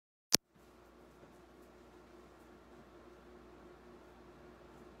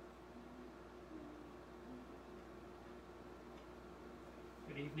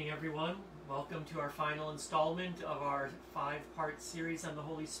evening, everyone. Welcome to our final installment of our 5-part series on the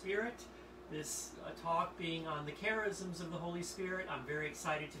Holy Spirit. This talk being on the charisms of the Holy Spirit. I'm very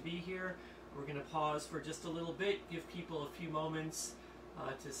excited to be here. We're going to pause for just a little bit, give people a few moments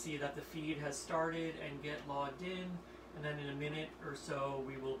to see that the feed has started and get logged in. And then in a minute or so,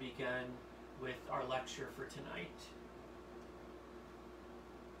 we will begin with our lecture for tonight.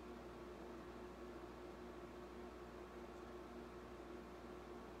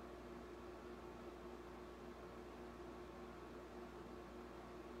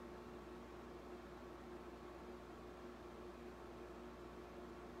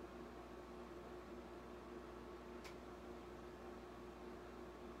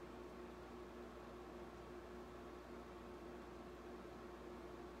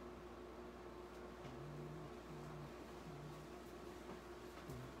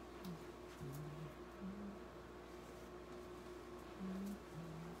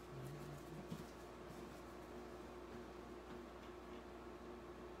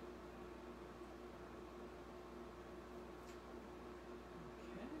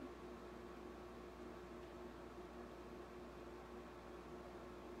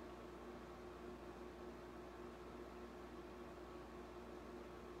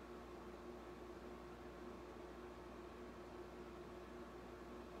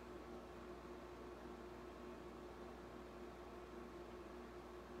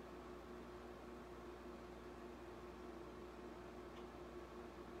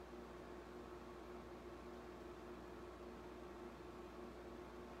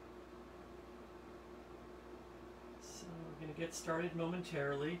 We're going to get started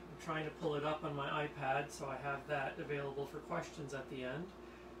momentarily. I'm trying to pull it up on my iPad so I have that available for questions at the end.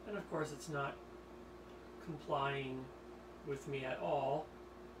 And of course it's not complying with me at all,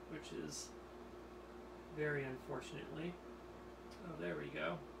 which is very unfortunately. Oh, there we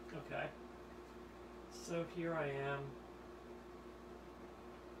go. Okay. So here I am.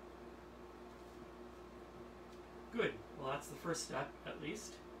 Good. Well, that's the first step, at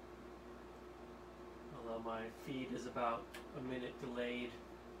least. Although my feed is about a minute delayed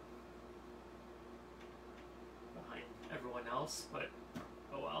behind everyone else, but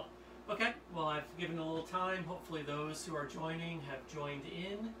oh well. Okay, well, I've given a little time. Hopefully those who are joining have joined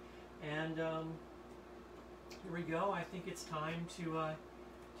in, and here we go. I think it's time to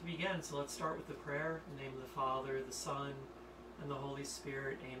begin. So let's start with the prayer. In the name of the Father, the Son, and the Holy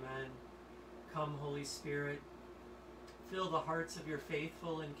Spirit. Amen. Come, Holy Spirit. Fill the hearts of your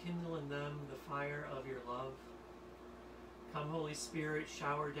faithful and kindle in them the fire of your love. Come, Holy Spirit,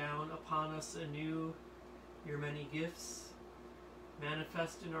 shower down upon us anew your many gifts.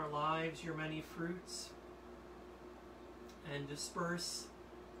 Manifest in our lives your many fruits. And disperse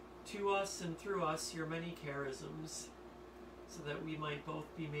to us and through us your many charisms, so that we might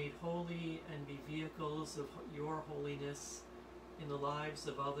both be made holy and be vehicles of your holiness in the lives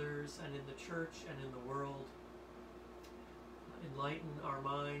of others and in the church and in the world. Enlighten our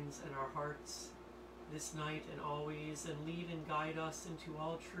minds and our hearts this night and always, and lead and guide us into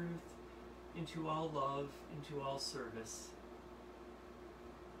all truth, into all love, into all service.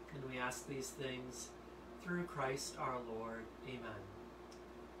 And we ask these things through Christ our Lord. Amen.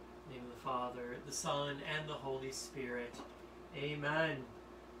 In the name of the Father, the Son, and the Holy Spirit. Amen.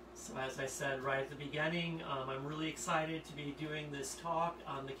 So as I said right at the beginning, I'm really excited to be doing this talk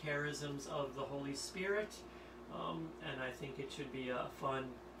on the charisms of the Holy Spirit. And I think it should be a fun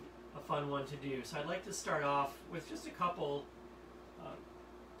one to do. So I'd like to start off with just a couple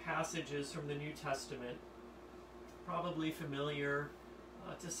passages from the New Testament, probably familiar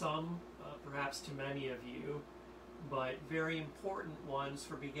to some, perhaps to many of you, but very important ones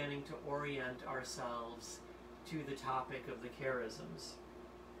for beginning to orient ourselves to the topic of the charisms.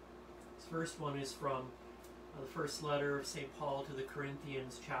 This first one is from the first letter of St. Paul to the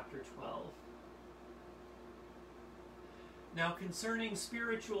Corinthians, chapter 12. Now concerning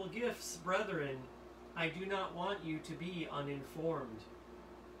spiritual gifts, brethren, I do not want you to be uninformed.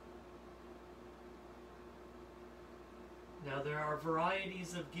 Now there are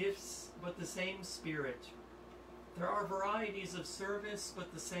varieties of gifts, but the same Spirit. There are varieties of service,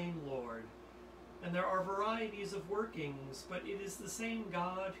 but the same Lord. And there are varieties of workings, but it is the same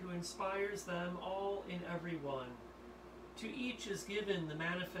God who inspires them all in every one. To each is given the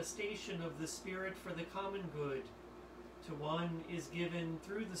manifestation of the Spirit for the common good. To one is given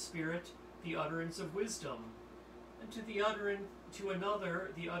through the Spirit the utterance of wisdom, and to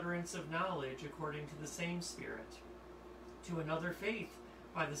another the utterance of knowledge according to the same Spirit. To another faith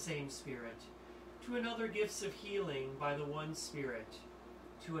by the same Spirit. To another gifts of healing by the one Spirit.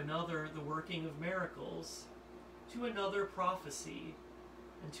 To another the working of miracles. To another prophecy.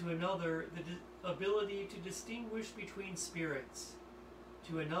 and to another the ability to distinguish between spirits,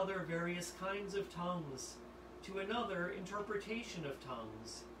 to another various kinds of tongues, to another interpretation of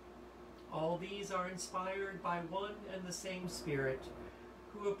tongues. All these are inspired by one and the same Spirit,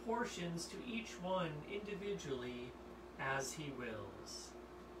 who apportions to each one individually as he wills.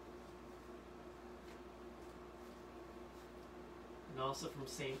 And also from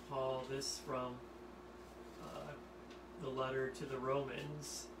St. Paul, this from the letter to the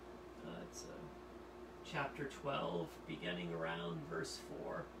Romans. It's chapter 12, beginning around verse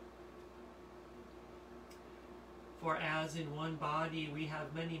 4. For as in one body we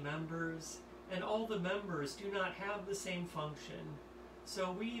have many members, and all the members do not have the same function,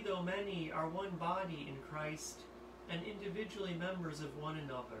 so we, though many, are one body in Christ, and individually members of one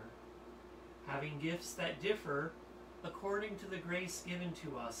another, having gifts that differ according to the grace given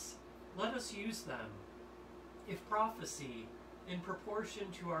to us. Let us use them. If prophecy, in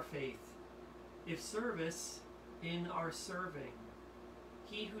proportion to our faith. If service, in our serving.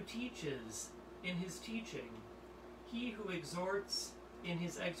 He who teaches, in his teaching. He who exhorts, in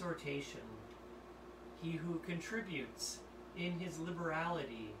his exhortation. He who contributes, in his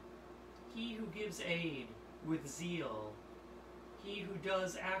liberality. He who gives aid, with zeal. He who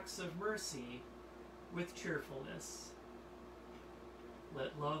does acts of mercy, with cheerfulness.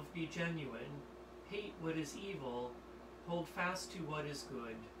 Let love be genuine. Hate what is evil. Hold fast to what is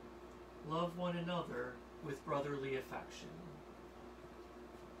good. Love one another with brotherly affection.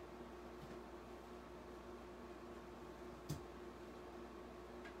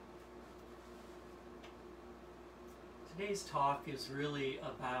 Today's talk is really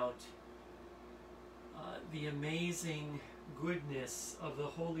about the amazing goodness of the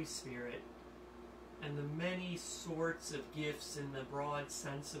Holy Spirit and the many sorts of gifts in the broad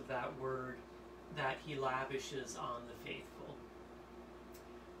sense of that word that he lavishes on the faithful.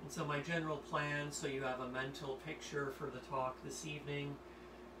 And so my general plan, so you have a mental picture for the talk this evening,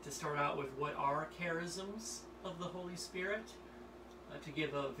 to start out with what are charisms of the Holy Spirit, to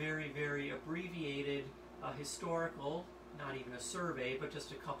give a very, very abbreviated historical, not even a survey, but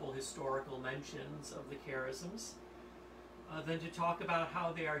just a couple historical mentions of the charisms. Then to talk about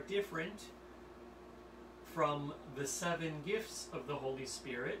how they are different from the 7 gifts of the Holy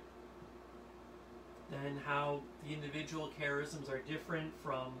Spirit, then how the individual charisms are different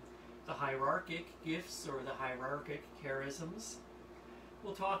from the hierarchic gifts or the hierarchic charisms.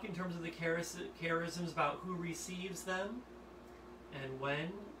 We'll talk in terms of the charisms about who receives them and when,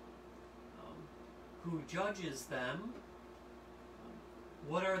 who judges them,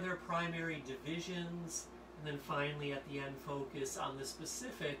 what are their primary divisions, and then finally at the end focus on the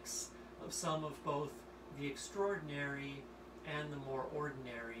specifics of some of both the extraordinary and the more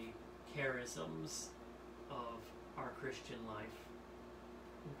ordinary charisms of our Christian life.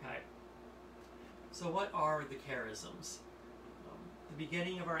 Okay, so what are the charisms? The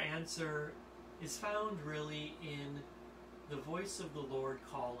beginning of our answer is found really in the voice of the Lord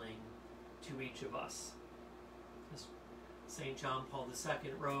calling to each of us. As St. John Paul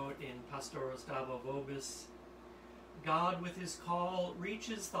II wrote in Pastoros Dabo Vobis, God with his call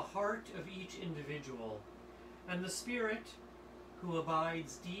reaches the heart of each individual, and the Spirit, who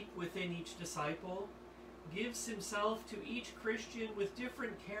abides deep within each disciple, gives himself to each Christian with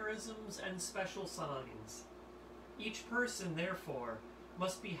different charisms and special signs. Each person, therefore,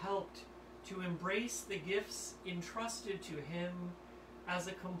 must be helped to embrace the gifts entrusted to him as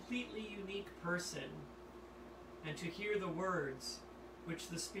a completely unique person, and to hear the words which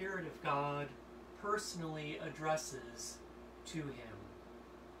the Spirit of God personally addresses to him.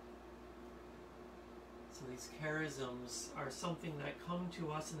 So these charisms are something that come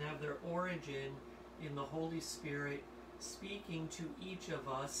to us and have their origin in the Holy Spirit speaking to each of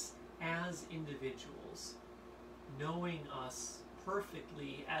us as individuals, knowing us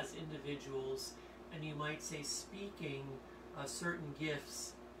perfectly as individuals, and you might say speaking certain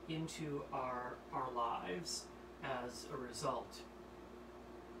gifts into our lives as a result.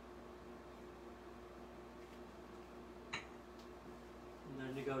 And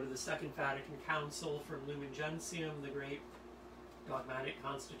then to go to the Second Vatican Council from Lumen Gentium, the great dogmatic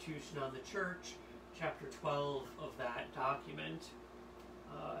constitution on the Church, chapter 12 of that document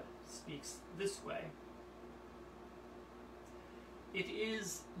speaks this way. It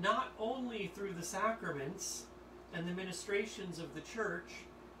is not only through the sacraments and the ministrations of the Church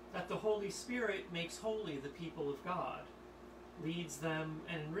that the Holy Spirit makes holy the people of God, leads them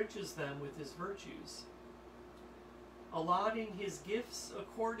and enriches them with his virtues. Allotting his gifts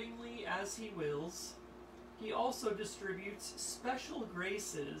accordingly as he wills, he also distributes special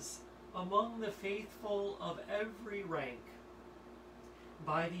graces among the faithful of every rank.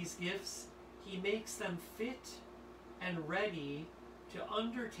 By these gifts, he makes them fit and ready to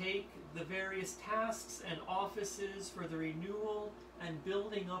undertake the various tasks and offices for the renewal and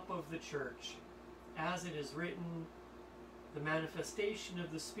building up of the church. As it is written, the manifestation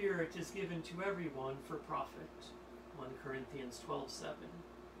of the Spirit is given to everyone for profit. 1 Corinthians 12:7.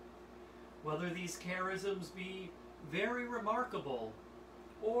 Whether these charisms be very remarkable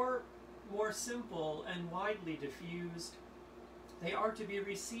or more simple and widely diffused, they are to be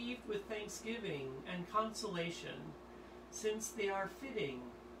received with thanksgiving and consolation, since they are fitting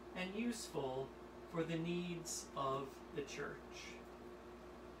and useful for the needs of the church.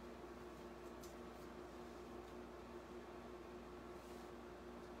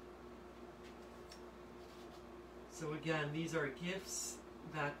 So again, these are gifts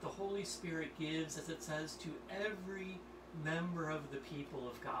that the Holy Spirit gives, as it says, to every member of the people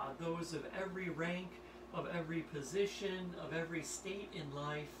of God, those of every rank, of every position, of every state in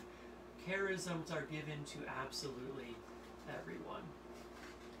life. Charisms are given to absolutely everyone.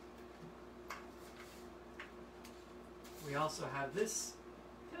 We also have this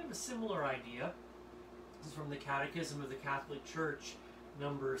kind of a similar idea. This is from the Catechism of the Catholic Church,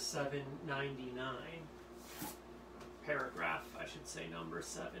 number 799. Paragraph, I should say, number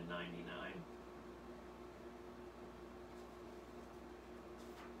 799.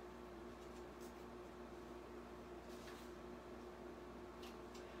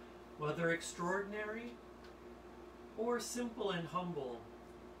 Whether extraordinary or simple and humble,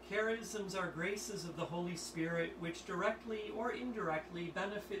 charisms are graces of the Holy Spirit which directly or indirectly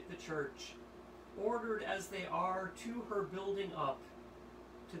benefit the Church, ordered as they are to her building up,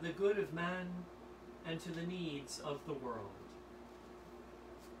 to the good of men and to the needs of the world.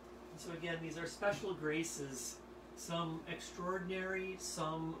 And so again, these are special graces, some extraordinary,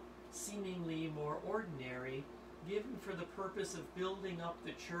 some seemingly more ordinary, given for the purpose of building up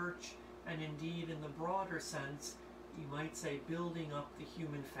the church, and indeed in the broader sense, you might say building up the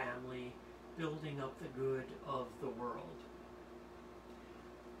human family, building up the good of the world.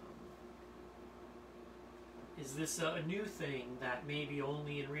 Is this a new thing that maybe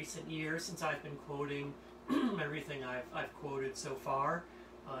only in recent years, since I've been quoting everything I've quoted so far,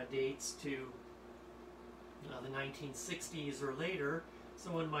 dates to the 1960s or later?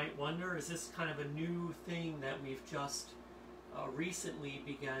 Someone might wonder, is this kind of a new thing that we've just recently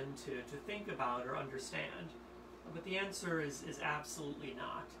begun to think about or understand? But the answer is absolutely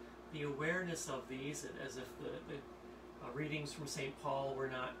not. The awareness of these, as if the readings from St. Paul were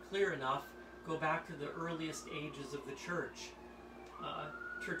not clear enough, go back to the earliest ages of the church.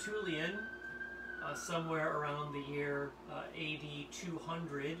 Tertullian, somewhere around the year AD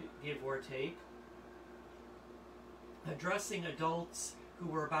 200, give or take, addressing adults who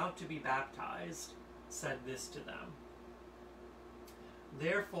were about to be baptized, said this to them: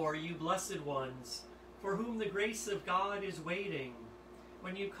 "Therefore, you blessed ones, for whom the grace of God is waiting,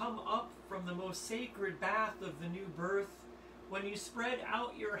 when you come up from the most sacred bath of the new birth, when you spread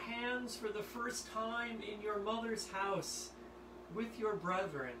out your hands for the first time in your mother's house with your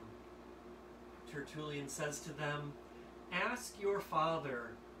brethren," Tertullian says to them, "ask your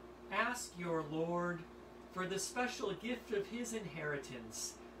Father, ask your Lord, for the special gift of his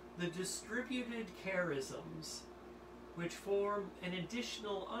inheritance, the distributed charisms, which form an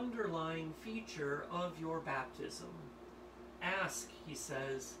additional underlying feature of your baptism. Ask," he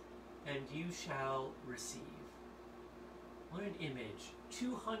says, "and you shall receive." What an image.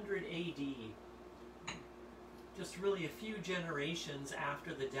 200 AD. Just really a few generations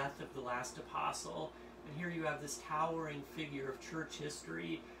after the death of the last apostle. And here you have this towering figure of church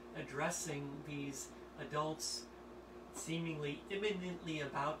history addressing these adults seemingly imminently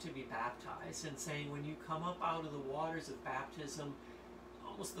about to be baptized, and saying, when you come up out of the waters of baptism,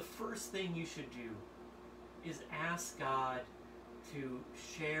 almost the first thing you should do is ask God to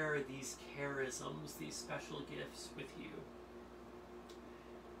share these charisms, these special gifts with you.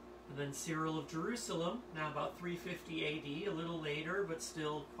 And then Cyril of Jerusalem, now about 350 AD, a little later, but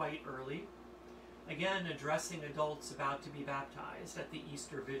still quite early, again addressing adults about to be baptized at the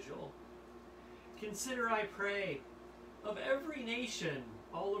Easter Vigil. "Consider, I pray, of every nation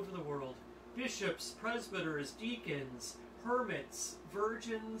all over the world, bishops, presbyters, deacons, hermits,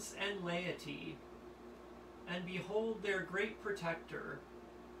 virgins, and laity, and behold their great protector,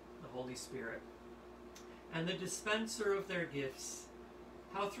 the Holy Spirit, and the dispenser of their gifts,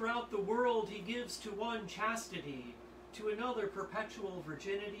 how throughout the world he gives to one chastity, to another perpetual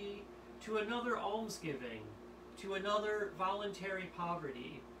virginity, to another almsgiving, to another voluntary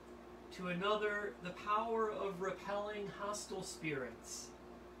poverty, to another the power of repelling hostile spirits.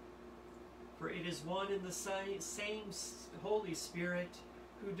 For it is one and the same Holy Spirit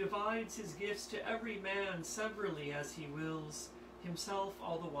who divides his gifts to every man severally as he wills, himself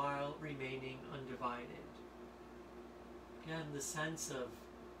all the while remaining undivided. Again, the sense of,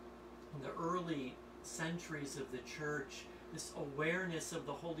 in the early centuries of the church, this awareness of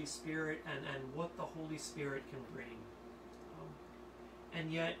the Holy Spirit and what the Holy Spirit can bring.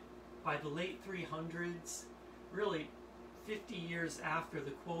 And yet, by the late 300s, really 50 years after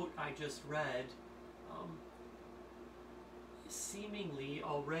the quote I just read, seemingly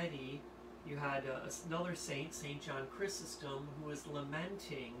already you had another saint, St. John Chrysostom, who was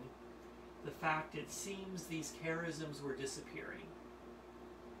lamenting the fact it seems these charisms were disappearing.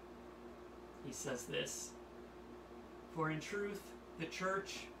 He says this, "For in truth, the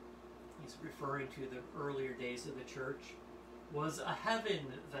church," he's referring to the earlier days of the church, "was a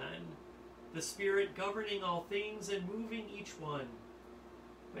heaven then, the Spirit governing all things and moving each one.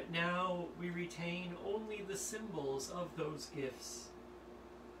 But now we retain only the symbols of those gifts.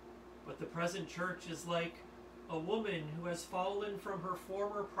 But the present church is like a woman who has fallen from her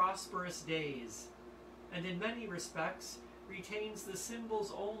former prosperous days, and in many respects retains the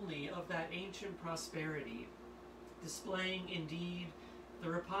symbols only of that ancient prosperity, displaying indeed the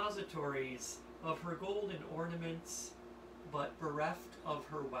repositories of her golden ornaments, but bereft of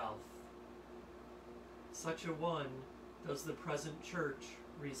her wealth. Such a one does the present church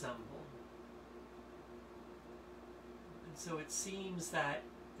resemble." And so it seems that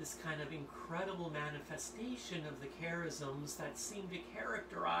this kind of incredible manifestation of the charisms that seemed to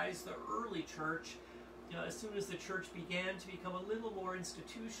characterize the early church, as soon as the church began to become a little more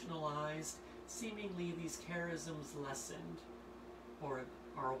institutionalized, seemingly these charisms lessened, or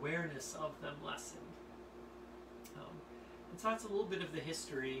our awareness of them lessened. And so that's a little bit of the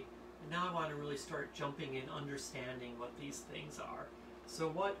history, and now I want to really start jumping in, understanding what these things are. So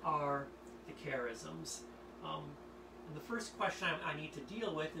what are the charisms? And the first question I need to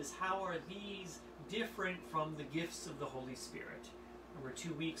deal with is, how are these different from the gifts of the Holy Spirit? Remember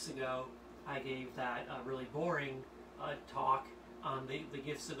 2 weeks ago I gave that really boring talk on the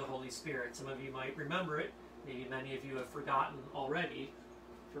gifts of the Holy Spirit. Some of you might remember it, maybe many of you have forgotten already,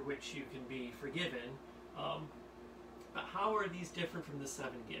 for which you can be forgiven. But how are these different from the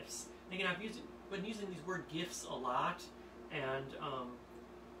 7 gifts? Again, I've been using these word gifts a lot, and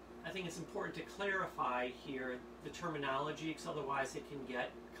I think it's important to clarify here the terminology, because otherwise it can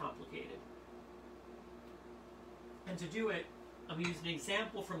get complicated. And to do it, I'm using an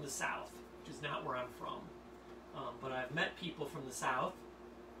example from the South, which is not where I'm from. But I've met people from the South,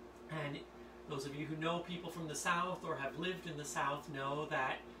 and those of you who know people from the South or have lived in the South know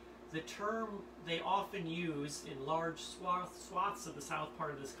that the term they often use in large swaths of the South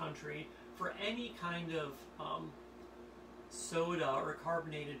part of this country for any kind of soda or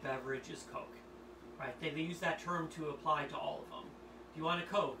carbonated beverage is Coke, right? They use that term to apply to all of them. Do you want a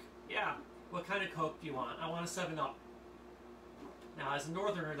Coke? Yeah. What kind of Coke do you want? I want a 7-Up. Now, as a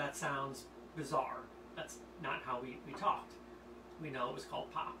Northerner, that sounds bizarre. That's not how we talked. We know it was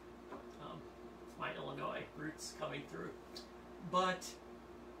called pop. It's my Illinois roots coming through. But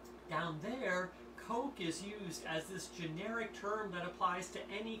down there, Coke is used as this generic term that applies to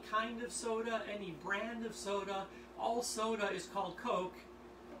any kind of soda, any brand of soda. All soda is called Coke.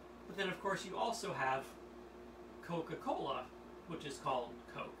 But then, of course, you also have Coca-Cola, which is called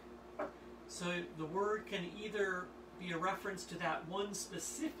Coke. So the word can either be a reference to that one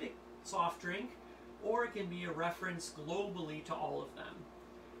specific soft drink, or it can be a reference globally to all of them.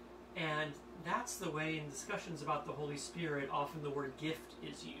 And that's the way in discussions about the Holy Spirit, often the word gift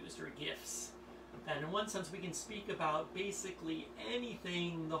is used, or gifts. And in one sense, we can speak about basically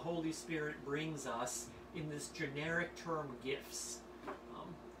anything the Holy Spirit brings us in this generic term gifts.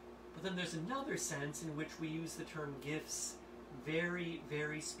 But then there's another sense in which we use the term gifts very,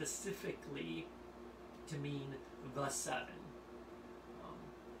 very specifically to mean the 7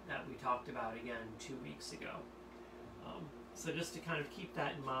 that we talked about again 2 weeks ago. So just to kind of keep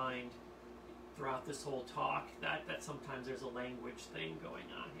that in mind throughout this whole talk, that sometimes there's a language thing going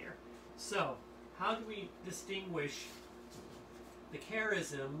on here. So, how do we distinguish the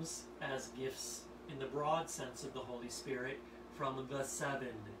charisms as gifts in the broad sense of the Holy Spirit from the 7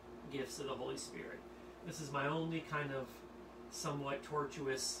 gifts of the Holy Spirit? This is my only kind of somewhat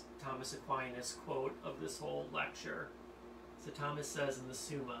tortuous Thomas Aquinas quote of this whole lecture. So Thomas says in the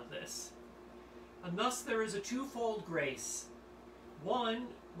Summa this: "And thus there is a twofold grace, one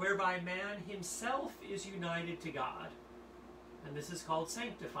whereby man himself is united to God, and this is called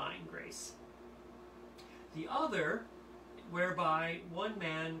sanctifying grace. The other, whereby one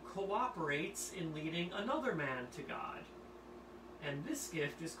man cooperates in leading another man to God, and this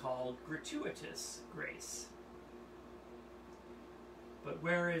gift is called gratuitous grace." But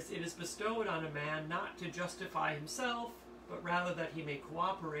whereas it is bestowed on a man not to justify himself, but rather that he may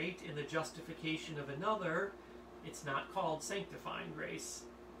cooperate in the justification of another, it's not called sanctifying grace.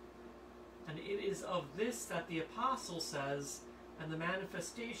 And it is of this that the apostle says, and the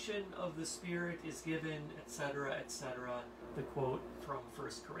manifestation of the Spirit is given, etc., etc., the quote from 1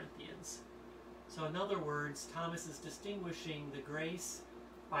 Corinthians. So in other words, Thomas is distinguishing the grace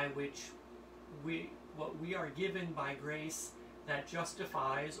by which what we are given by grace that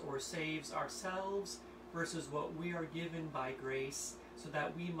justifies or saves ourselves versus what we are given by grace so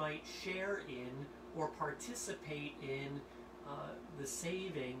that we might share in or participate in the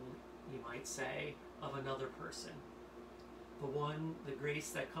saving, you might say, of another person. The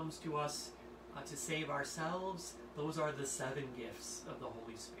grace that comes to us to save ourselves, those are the 7 gifts of the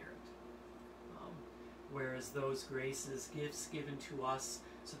Holy Spirit. Whereas those graces, gifts given to us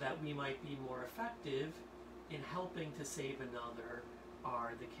so that we might be more effective in helping to save another,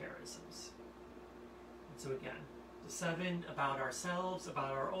 are the charisms. And so again, the 7 about ourselves,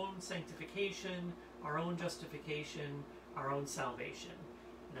 about our own sanctification, our own justification, our own salvation.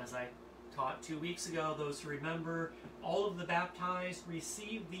 And as I taught 2 weeks ago, those who remember, all of the baptized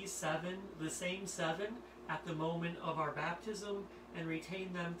receive these 7, the same 7, at the moment of our baptism and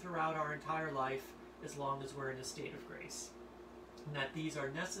retain them throughout our entire life as long as we're in a state of grace. And that these are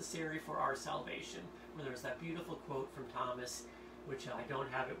necessary for our salvation. Where there's that beautiful quote from Thomas, which I don't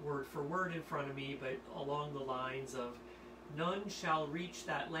have it word for word in front of me, but along the lines of, "None shall reach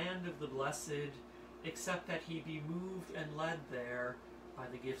that land of the blessed, except that he be moved and led there by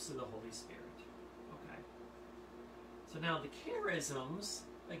the gifts of the Holy Spirit." Okay. So now the charisms,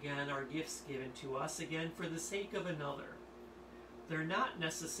 again, are gifts given to us, again, for the sake of another. They're not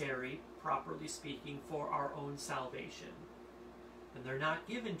necessary, properly speaking, for our own salvation. And they're not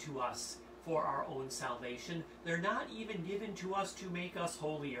given to us for our own salvation. They're not even given to us to make us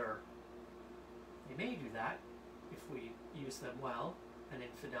holier. They may do that if we use them well and in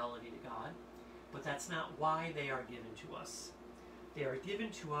fidelity to God, but that's not why they are given to us. They are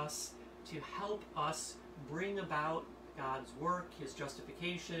given to us to help us bring about God's work, His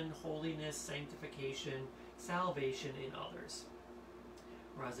justification, holiness, sanctification, salvation in others.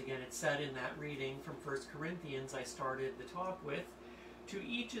 Whereas again, it's said in that reading from 1 Corinthians I started the talk with, "To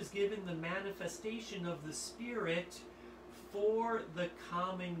each is given the manifestation of the Spirit for the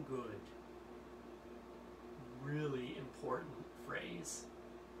common good." Really important phrase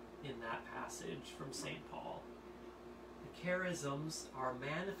in that passage from St. Paul. The charisms are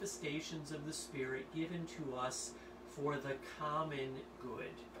manifestations of the Spirit given to us for the common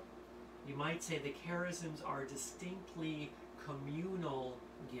good. You might say the charisms are distinctly communal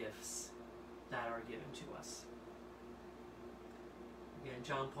gifts that are given to us. Again,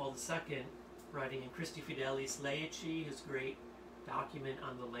 John Paul II, writing in Christi Fidelis Laici, his great document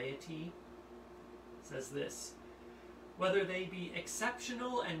on the laity, says this: "Whether they be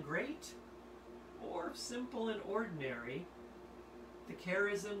exceptional and great, or simple and ordinary, the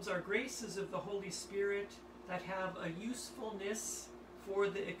charisms are graces of the Holy Spirit that have a usefulness for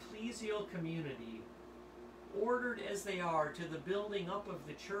the ecclesial community, ordered as they are to the building up of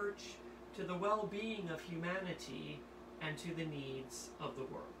the church, to the well-being of humanity, and to the needs of the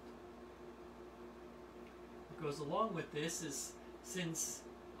world." What goes along with this is, since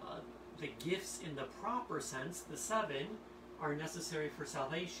the gifts in the proper sense, the 7, are necessary for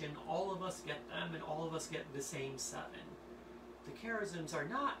salvation, all of us get them and all of us get the same 7. The charisms are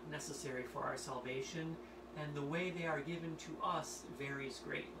not necessary for our salvation, and the way they are given to us varies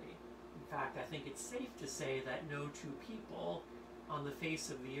greatly. In fact, I think it's safe to say that no 2 people on the face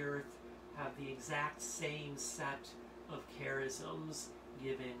of the earth have the exact same set of charisms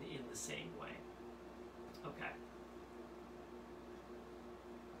given in the same way. Okay.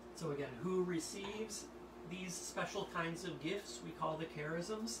 So again, who receives these special kinds of gifts we call the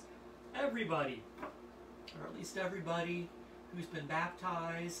charisms? Everybody, or at least everybody who's been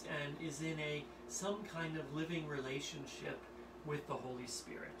baptized and is in some kind of living relationship with the Holy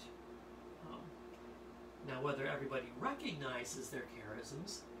Spirit. Now, whether everybody recognizes their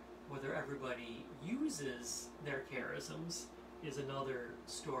charisms, whether everybody uses their charisms, is another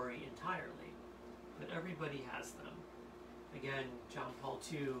story entirely. But everybody has them. Again, John Paul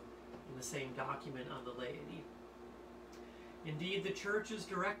II, in the same document on the laity. "Indeed, the Church is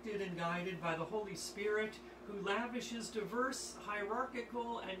directed and guided by the Holy Spirit, who lavishes diverse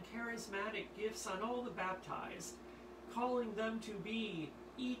hierarchical and charismatic gifts on all the baptized, calling them to be,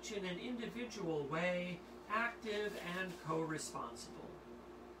 each in an individual way, active and co-responsible."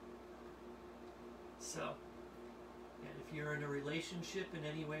 So, and if you're in a relationship in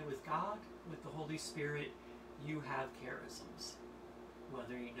any way with God, with the Holy Spirit, you have charisms.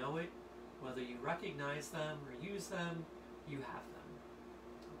 Whether you know it, whether you recognize them or use them, you have them.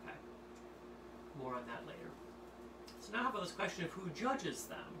 Okay. More on that later. So now how about this question of who judges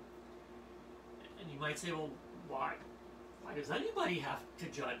them? And you might say, well, why? Why does anybody have to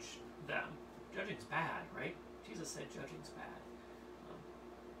judge them? Judging's bad, right? Jesus said judging's bad.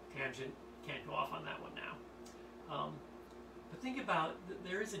 Tangent, can't go off on that one now. But think about,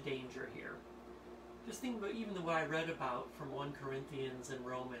 there is a danger here. Just think about even what I read about from 1 Corinthians and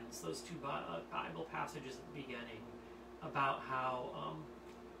Romans, those two Bible passages at the beginning, about how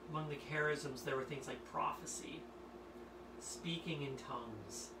among the charisms there were things like prophecy, speaking in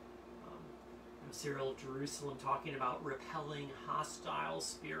tongues, Cyril of Jerusalem talking about repelling hostile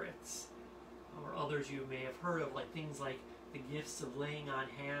spirits, or others you may have heard of, like things like the gifts of laying on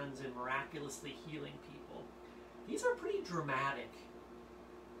hands and miraculously healing people. These are pretty dramatic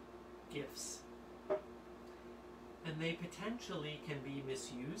gifts. And they potentially can be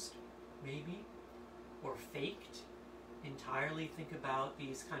misused, maybe, or faked entirely. Think about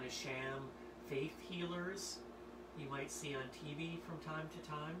these kind of sham faith healers you might see on TV from time to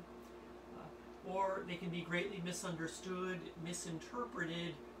time. Or they can be greatly misunderstood,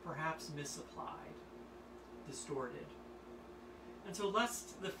 misinterpreted, perhaps misapplied, distorted. And so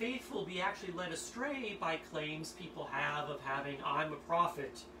lest the faithful be actually led astray by claims people have of having, I'm a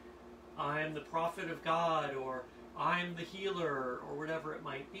prophet, I'm the prophet of God, or I'm the healer, or whatever it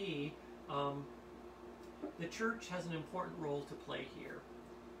might be, the church has an important role to play here.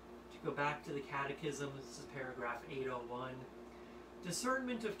 To go back to the Catechism, this is paragraph 801.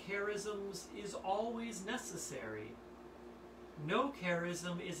 Discernment of charisms is always necessary. No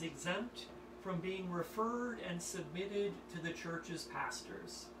charism is exempt from being referred and submitted to the church's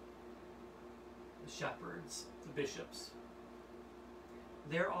pastors, the shepherds, the bishops.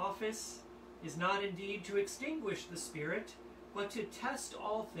 Their office is not indeed to extinguish the Spirit, but to test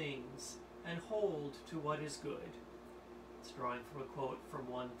all things and hold to what is good. It's drawing from a quote from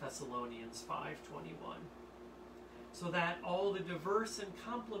 1 Thessalonians 5:21. So that all the diverse and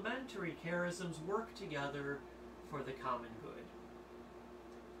complementary charisms work together for the common good.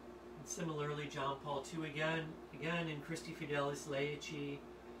 And similarly, John Paul II again in Christi Fidelis Laici,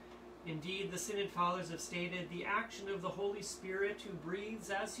 indeed the Synod Fathers have stated, the action of the Holy Spirit who breathes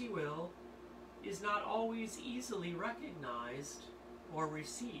as he will is not always easily recognized or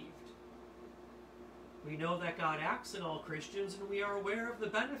received. We know that God acts in all Christians, and we are aware of the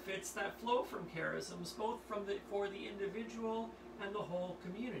benefits that flow from charisms, both for the individual and the whole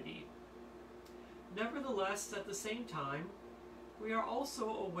community. Nevertheless, at the same time, we are also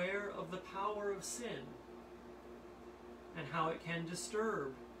aware of the power of sin and how it can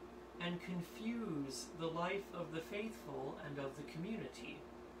disturb and confuse the life of the faithful and of the community.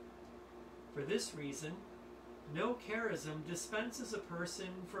 For this reason, no charism dispenses a person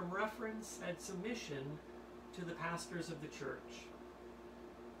from reference and submission to the pastors of the church.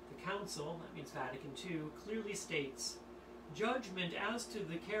 The Council, that means Vatican II, clearly states, judgment as to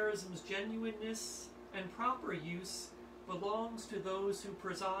the charism's genuineness and proper use belongs to those who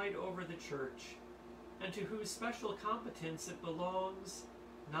preside over the church, and to whose special competence it belongs,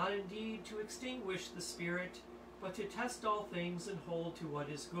 not indeed to extinguish the Spirit, but to test all things and hold to what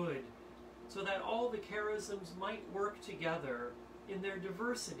is good, so that all the charisms might work together in their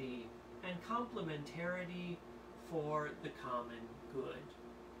diversity and complementarity for the common good.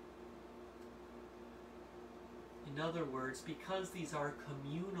 In other words, because these are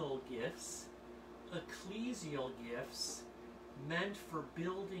communal gifts, ecclesial gifts, meant for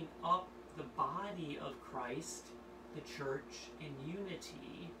building up the body of Christ, the church, in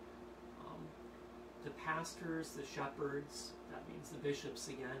unity, the pastors, the shepherds, that means the bishops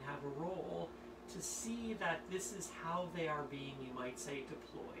again, have a role to see that this is how they are being, you might say,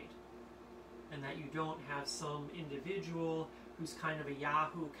 deployed. And that you don't have some individual who's kind of a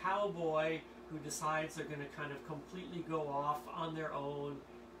Yahoo cowboy who decides they're going to kind of completely go off on their own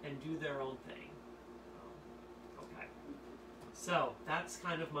and do their own thing. Okay. So that's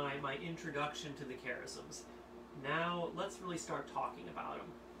kind of my introduction to the charisms. Now let's really start talking about them.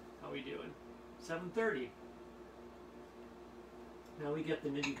 How we doing? 7:30. Now we get the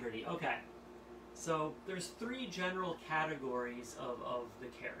nitty-gritty. Okay. So there's 3 general categories of the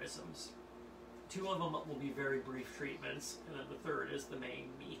charisms. 2 of them will be very brief treatments, and then the 3rd is the main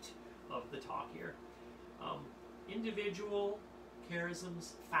meat of the talk here. Individual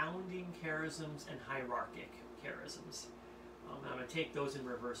charisms, founding charisms, and hierarchic charisms. I'm going to take those in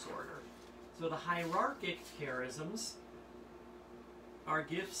reverse order. So the hierarchic charisms are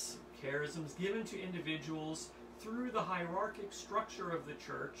gifts, charisms given to individuals through the hierarchic structure of the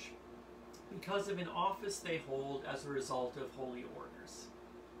church because of an office they hold as a result of holy orders.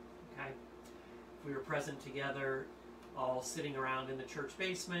 Okay? If we were present together, all sitting around in the church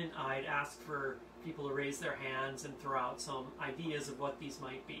basement, I'd ask for people to raise their hands and throw out some ideas of what these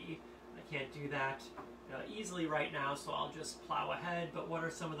might be. I can't do that easily right now, so I'll just plow ahead. But what are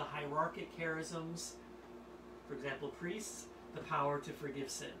some of the hierarchic charisms? For example, priests, the power to forgive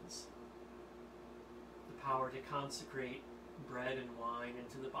sins, the power to consecrate bread and wine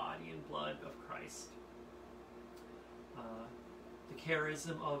into the body and blood of Christ, the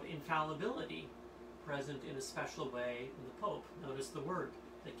charism of infallibility, present in a special way in the Pope. Notice the word,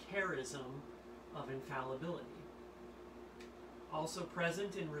 the charism of infallibility. Also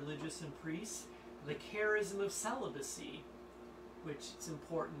present in religious and priests, the charism of celibacy, which it's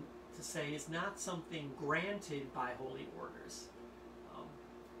important to say is not something granted by holy orders.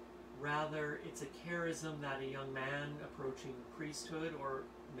 Rather, it's a charism that a young man approaching priesthood or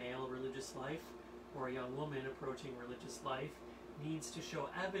male religious life, or a young woman approaching religious life, needs to show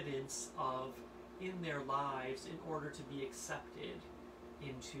evidence of in their lives in order to be accepted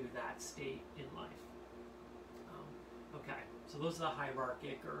into that state in life. Okay, so those are the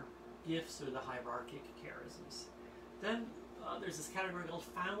hierarchic or gifts, or the hierarchic charisms. Then there's this category called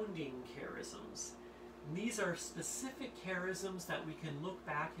founding charisms. And these are specific charisms that we can look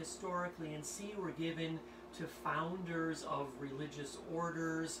back historically and see were given to founders of religious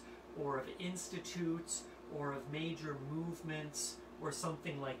orders or of institutes or of major movements or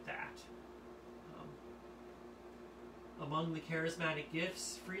something like that. Among the charismatic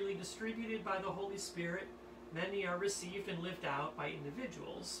gifts freely distributed by the Holy Spirit, many are received and lived out by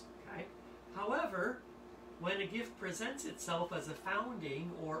individuals. Okay? However, when a gift presents itself as a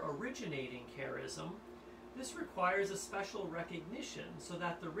founding or originating charism, this requires a special recognition so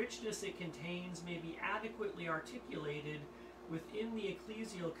that the richness it contains may be adequately articulated within the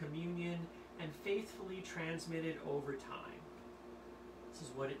ecclesial communion and faithfully transmitted over time. This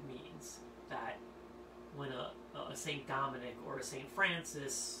is what it means, that when a St. Dominic or a St.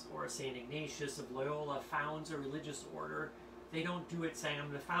 Francis or a St. Ignatius of Loyola founds a religious order, they don't do it saying, I'm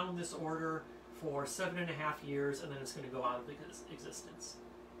going to found this order for 7.5 years and then it's going to go out of existence.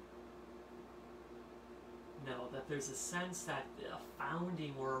 No, that there's a sense that a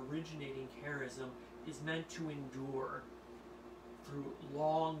founding or originating charism is meant to endure through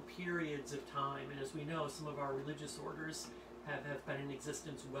long periods of time. And as we know, some of our religious orders have been in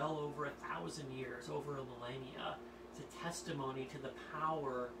existence well over 1,000 years, over a millennia. It's a testimony to the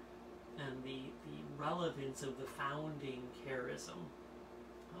power and the relevance of the founding charism.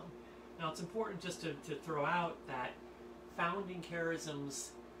 Now it's important just to throw out that founding charisms,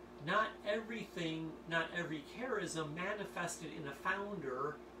 not every charism manifested in a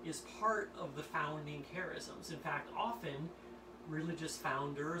founder is part of the founding charisms. In fact, often religious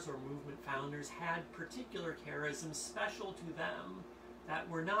founders or movement founders had particular charisms special to them that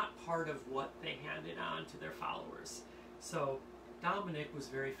were not part of what they handed on to their followers. So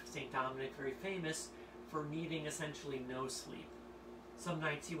St. Dominic, very famous for needing essentially no sleep. Some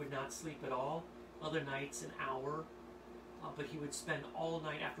nights he would not sleep at all, other nights an hour, but he would spend all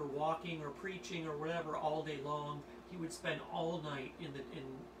night after walking or preaching or whatever all day long. He would spend all night in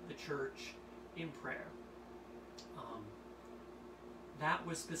the church in prayer. That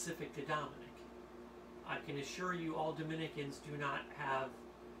was specific to Dominic. I can assure you all Dominicans do not have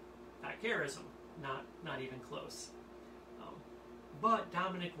that charism, not even close. But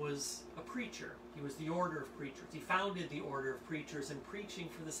Dominic was a preacher. He was the order of preachers. He founded the order of preachers, and preaching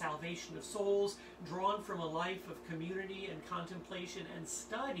for the salvation of souls, drawn from a life of community and contemplation and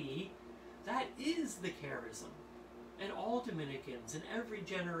study, that is the charism. And all Dominicans in every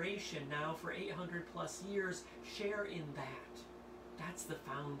generation now for 800 plus years share in that. That's the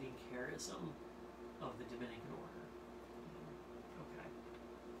founding charism of the Dominican order. Okay.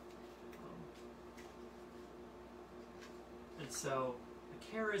 And so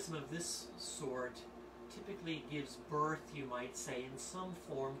a charism of this sort typically gives birth, you might say, in some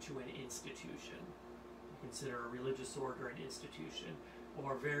form to an institution. You consider a religious order an institution,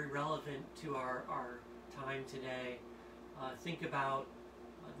 or very relevant to our time today. Think about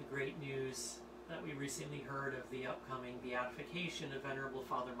the great news that we recently heard of the upcoming beatification of Venerable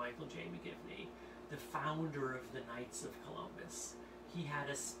Father Michael J. McGivney, the founder of the Knights of Columbus. He had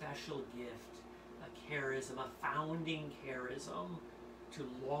a special gift, a charism, a founding charism to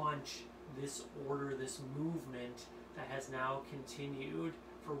launch this order, this movement that has now continued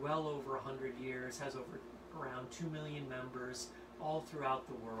for well over 100 years, has around 2 million members all throughout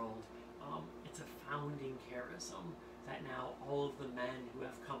the world. It's a founding charism that now all of the men who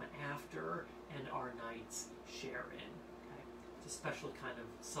have come after and are knights share in. Okay? It's a special kind of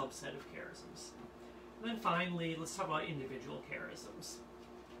subset of charisms. And then finally, let's talk about individual charisms,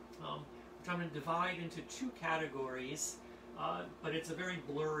 which I'm going to divide into two categories, but it's a very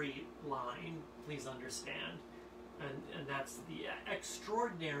blurry line, please understand. And that's the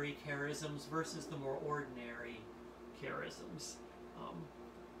extraordinary charisms versus the more ordinary charisms.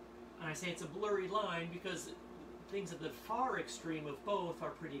 And I say it's a blurry line because things at the far extreme of both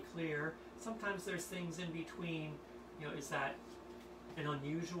are pretty clear. Sometimes there's things in between. Is that an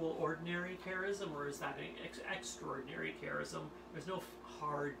unusual ordinary charism, or is that an extraordinary charism? There's no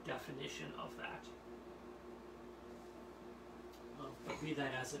hard definition of that. But be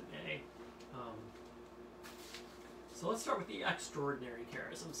that as it may. So let's start with the extraordinary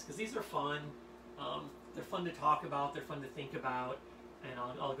charisms, because these are fun. They're fun to talk about, they're fun to think about, and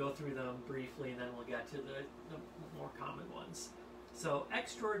I'll go through them briefly, and then we'll get to the more common ones. So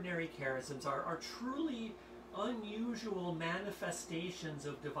extraordinary charisms are truly unusual manifestations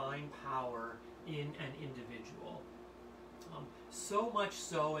of divine power in an individual. So much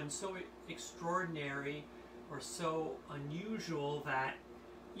so, and so extraordinary or so unusual that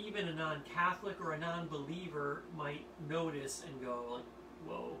even a non-Catholic or a non-believer might notice and go like,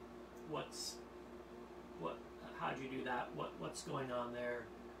 whoa, how'd you do that? What's going on there?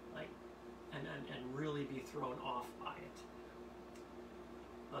 Like, and really be thrown off by it.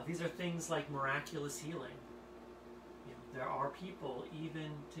 These are things like miraculous healing. There are people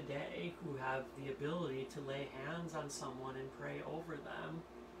even today who have the ability to lay hands on someone and pray over them,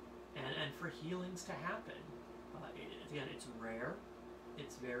 and for healings to happen. Again, it's rare.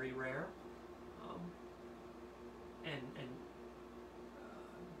 It's very rare.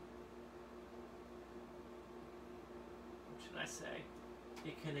 What should I say?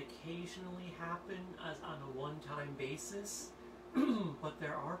 It can occasionally happen as on a one-time basis, but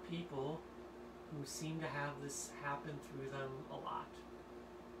there are people who seem to have this happen through them a lot,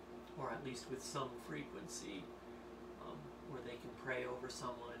 or at least with some frequency, where they can pray over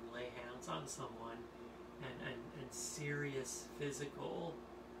someone, lay hands on someone, and serious physical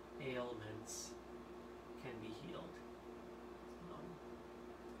ailments can be healed.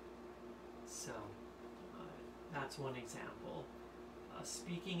 That's one example.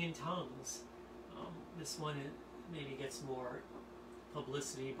 Speaking in tongues. This one maybe gets more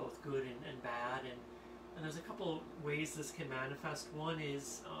publicity, both good and bad, and there's a couple ways this can manifest. One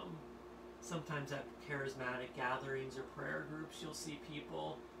is sometimes at charismatic gatherings or prayer groups, you'll see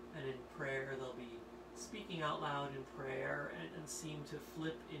people, and in prayer they'll be speaking out loud in prayer and seem to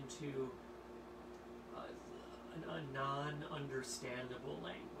flip into a non-understandable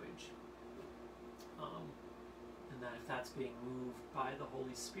language. And that if that's being moved by the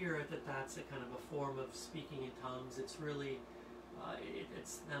Holy Spirit, that's a kind of a form of speaking in tongues. It's really,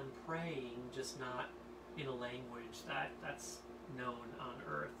 it's them praying, just not in a language that's known on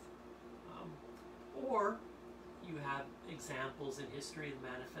earth. Or you have examples in history of the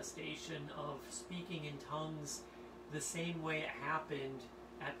manifestation of speaking in tongues the same way it happened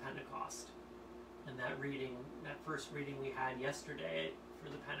at Pentecost. And that first reading we had yesterday for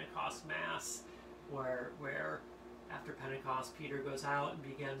the Pentecost Mass, where after Pentecost, Peter goes out and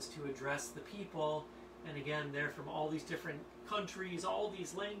begins to address the people, and again, they're from all these different countries, all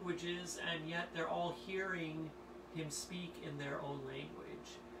these languages, and yet they're all hearing him speak in their own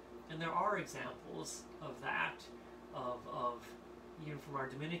language. And there are examples of that, of even from our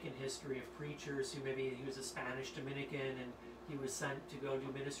Dominican history, of preachers who maybe he was a Spanish Dominican and he was sent to go do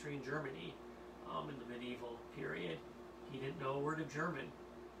ministry in Germany in the medieval period. He didn't know a word of German.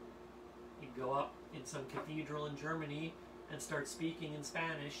 He'd go up in some cathedral in Germany and start speaking in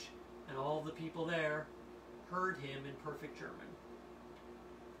Spanish, and all the people there heard him in perfect German.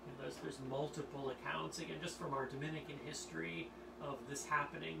 And there's multiple accounts, again, just from our Dominican history, of this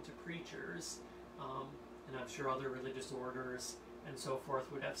happening to preachers, and I'm sure other religious orders and so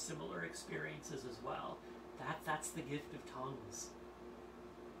forth would have similar experiences as well. That's the gift of tongues,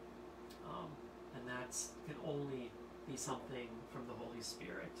 and that can only be something from the Holy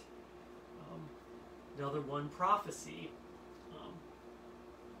Spirit. Another one, prophecy.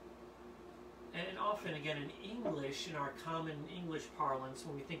 And often, again, in English, in our common English parlance,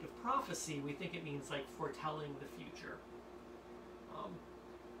 when we think of prophecy, we think it means like foretelling the future.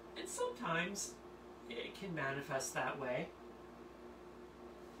 And sometimes it can manifest that way.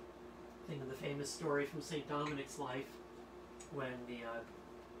 Think of the famous story from St. Dominic's life, when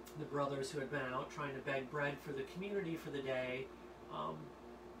the brothers who had been out trying to beg bread for the community for the day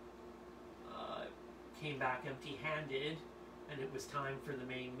came back empty-handed, and it was time for the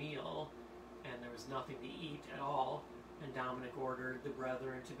main meal, and there was nothing to eat at all, and Dominic ordered the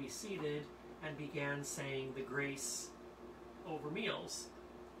brethren to be seated and began saying the grace over meals,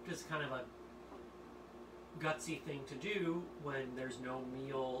 which is kind of a gutsy thing to do when there's no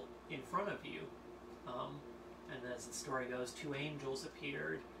meal in front of you. And as the story goes, 2 angels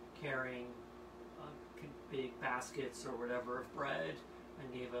appeared carrying big baskets or whatever of bread,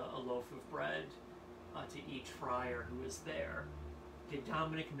 and gave a loaf of bread to each friar who was there. Did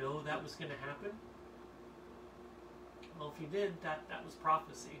Dominic know that was going to happen? Well, if he did, that was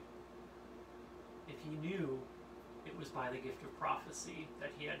prophecy. If he knew, it was by the gift of prophecy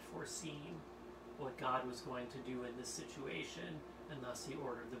that he had foreseen what God was going to do in this situation, and thus he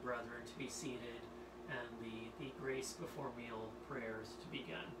ordered the brethren to be seated and the grace before meal prayers to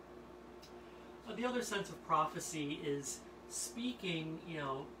begin. The other sense of prophecy is speaking,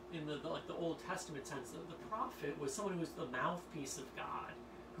 in the Old Testament sense. The prophet was someone who was the mouthpiece of God,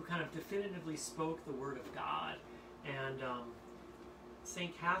 who kind of definitively spoke the word of God. And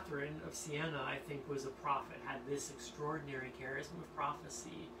St. Catherine of Siena, I think, was a prophet, had this extraordinary charism of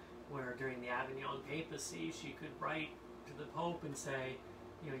prophecy, where during the Avignon papacy she could write to the Pope and say,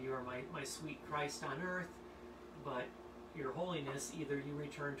 you are my sweet Christ on earth, but Your Holiness, either you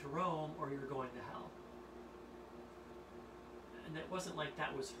return to Rome or you're going to hell. And it wasn't like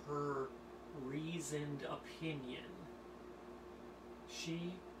that was her reasoned opinion.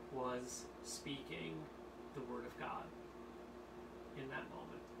 She was speaking the word of God in that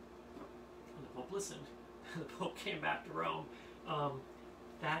moment. And the Pope listened. The Pope came back to Rome.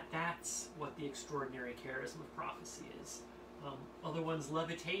 That's what the extraordinary charism of prophecy is. Other ones,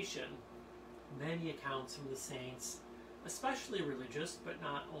 levitation. Many accounts from the saints, especially religious, but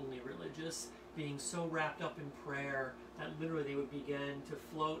not only religious, being so wrapped up in prayer that literally they would begin to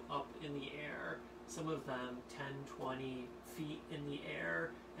float up in the air, some of them 10, 20 feet in the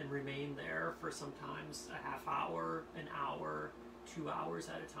air, and remain there for sometimes a half hour, an hour, 2 hours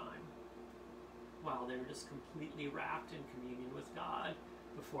at a time, while they were just completely wrapped in communion with God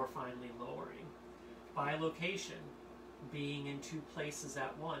before finally lowering. Bilocation, being in 2 places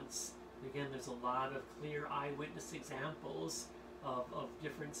at once. Again, there's a lot of clear eyewitness examples of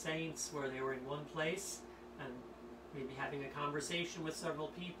different saints where they were in one place and maybe having a conversation with several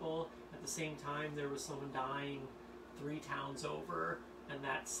people. At the same time, there was someone dying 3 towns over, and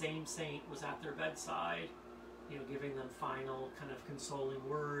that same saint was at their bedside, giving them final kind of consoling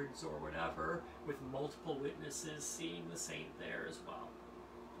words or whatever, with multiple witnesses seeing the saint there as well.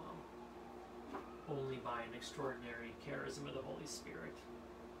 Only by an extraordinary charism of the Holy Spirit.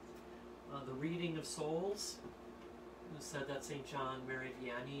 The reading of souls. It said that St. John Mary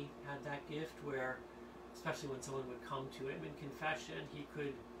Vianney had that gift where, especially when someone would come to him in confession, he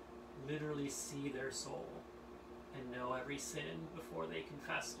could literally see their soul and know every sin before they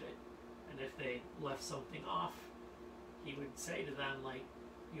confessed it. And if they left something off, he would say to them,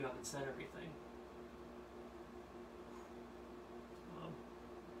 you haven't said everything.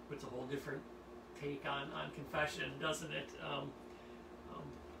 It's a whole different take on confession, doesn't it?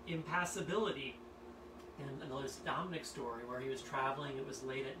 Impassibility. And there's Dominic's story where he was traveling, it was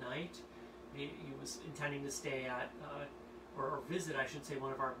late at night. He was intending to stay at, or visit, I should say,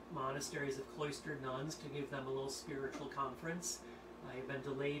 one of our monasteries of cloistered nuns to give them a little spiritual conference. He had been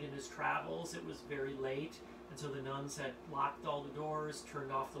delayed in his travels, it was very late, and so the nuns had locked all the doors,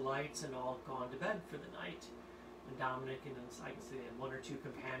 turned off the lights, and all gone to bed for the night. And Dominic and his, I guess they had 1 or 2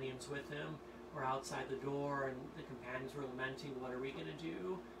 companions with him, were outside the door, and the companions were lamenting, what are we going to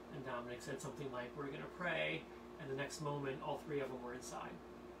do? And Dominic said something like, we're going to pray, and the next moment, all 3 of them were inside.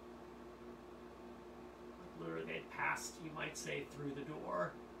 Literally, they had passed, you might say, through the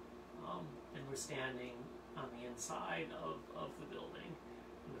door, and were standing on the inside of the building.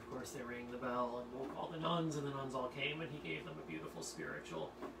 And of course, they rang the bell and woke all the nuns, and the nuns all came, and he gave them a beautiful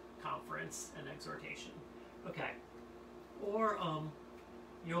spiritual conference and exhortation. Okay. Or,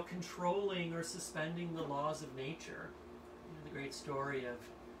 controlling or suspending the laws of nature. The great story of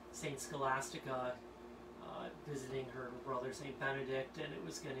Saint Scholastica visiting her brother Saint Benedict, and it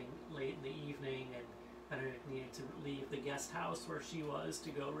was getting late in the evening, and Benedict needed to leave the guest house where she was to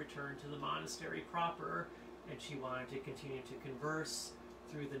go return to the monastery proper, and she wanted to continue to converse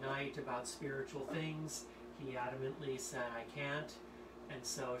through the night about spiritual things. He adamantly said, I can't, and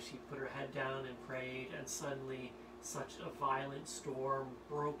so she put her head down and prayed, and suddenly such a violent storm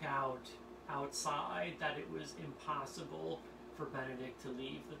broke out outside that it was impossible for Benedict to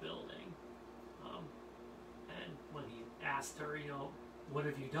leave the building. And when he asked her, what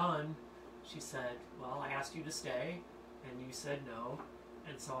have you done? She said, well, I asked you to stay, and you said no,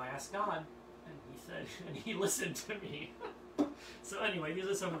 and so I asked God, and he said, and he listened to me. So anyway, these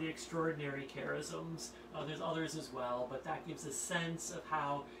are some of the extraordinary charisms. There's others as well, but that gives a sense of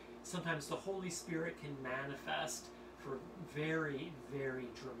how sometimes the Holy Spirit can manifest for very, very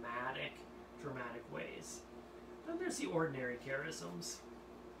dramatic ways. Then there's the ordinary charisms.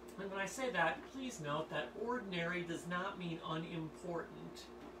 And when I say that, please note that ordinary does not mean unimportant,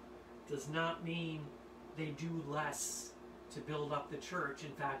 does not mean they do less to build up the church.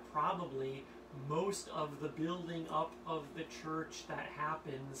 In fact, probably most of the building up of the church that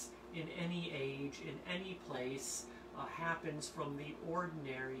happens in any age, in any place, happens from the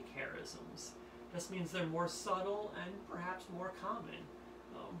ordinary charisms. This means they're more subtle and perhaps more common.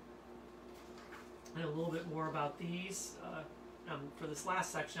 And a little bit more about these. For this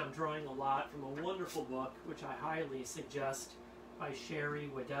last section, I'm drawing a lot from a wonderful book, which I highly suggest, by Sherry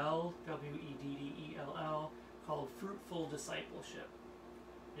Weddell, Weddell, called Fruitful Discipleship.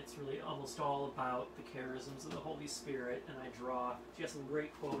 It's really almost all about the charisms of the Holy Spirit, and she has some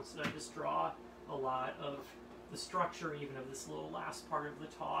great quotes, and I just draw a lot of the structure even of this little last part of the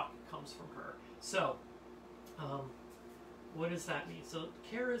talk comes from her. So, what does that mean? So,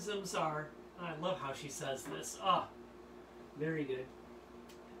 charisms are, I love how she says this. Very good.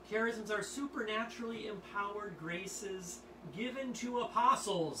 Charisms are supernaturally empowered graces given to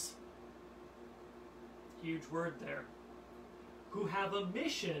apostles. Huge word there. Who have a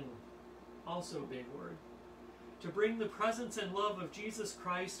mission, also a big word, to bring the presence and love of Jesus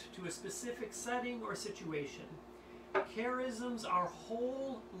Christ to a specific setting or situation. Charisms are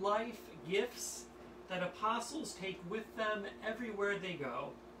whole life gifts that apostles take with them everywhere they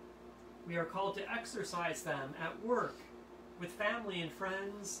go. We are called to exercise them at work, with family and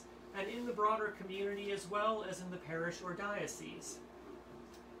friends, and in the broader community as well as in the parish or diocese.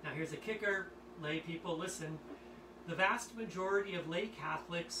 Now here's a kicker, lay people, listen. The vast majority of lay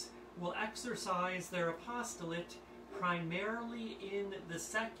Catholics will exercise their apostolate primarily in the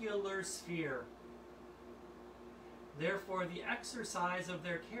secular sphere. Therefore, the exercise of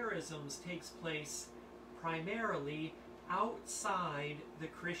their charisms takes place primarily outside the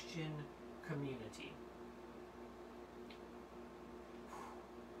Christian community.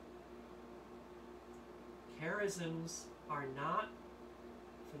 Charisms are not,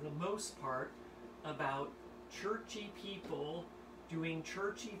 for the most part, about churchy people doing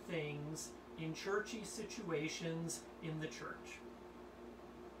churchy things in churchy situations in the church.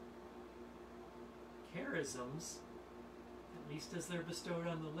 Charisms, at least as they're bestowed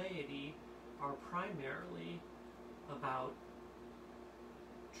on the laity, are primarily about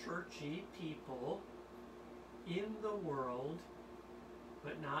churchy people in the world,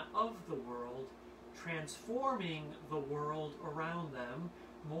 but not of the world, transforming the world around them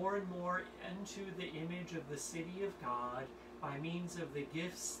more and more into the image of the city of God by means of the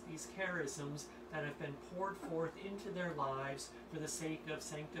gifts, these charisms, that have been poured forth into their lives for the sake of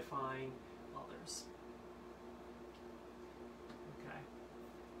sanctifying others. Okay.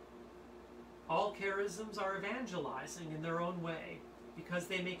 All charisms are evangelizing in their own way, because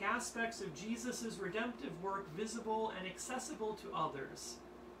they make aspects of Jesus' redemptive work visible and accessible to others.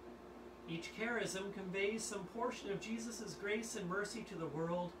 Each charism conveys some portion of Jesus' grace and mercy to the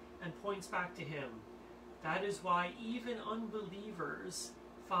world and points back to him. That is why even unbelievers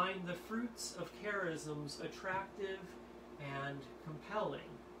find the fruits of charisms attractive and compelling.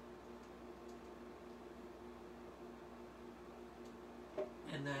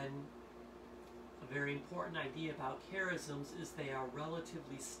 And then a very important idea about charisms is they are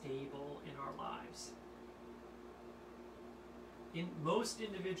relatively stable in our lives. Most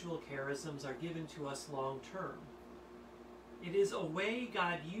individual charisms are given to us long term. It is a way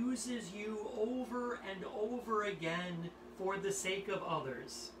God uses you over and over again for the sake of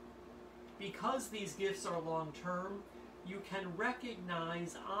others. Because these gifts are long term, you can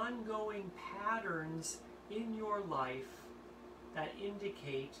recognize ongoing patterns in your life that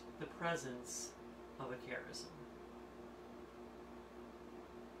indicate the presence of a charism.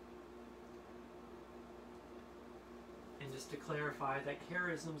 And just to clarify, that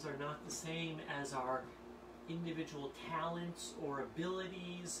charisms are not the same as our individual talents or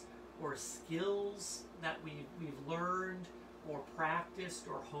abilities or skills that we've learned or practiced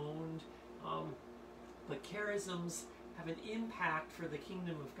or honed. But charisms have an impact for the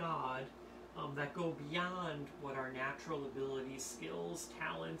kingdom of God that go beyond what our natural abilities, skills,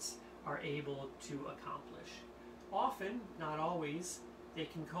 talents are able to accomplish. Often, not always, they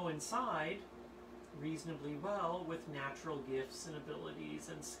can coincide reasonably well with natural gifts and abilities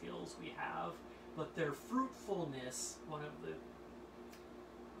and skills we have, but their fruitfulness, one of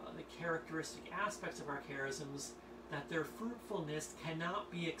the characteristic aspects of our charisms, that their fruitfulness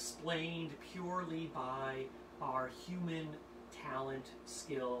cannot be explained purely by our human talent,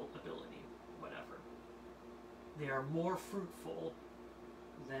 skill, ability, whatever. They are more fruitful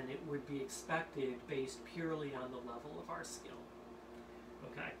than it would be expected based purely on the level of our skill.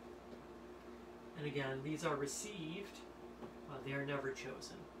 Okay? And again, these are received, they are never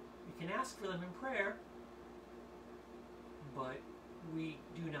chosen. You can ask for them in prayer, but we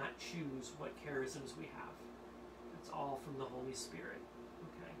do not choose what charisms we have. It's all from the Holy Spirit.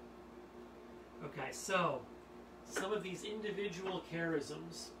 Okay, so some of these individual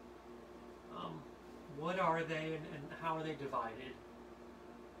charisms, what are they and how are they divided?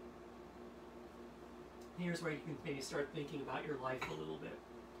 Here's where you can maybe start thinking about your life a little bit.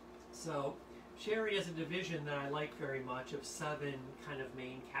 So Sherry has a division that I like very much of 7 kind of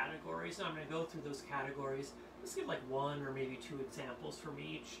main categories. So I'm going to go through those categories. Let's give like 1 or maybe 2 examples from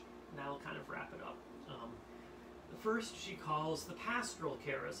each, and that'll kind of wrap it up. The first she calls the pastoral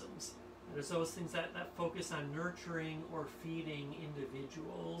charisms. And there's those things that focus on nurturing or feeding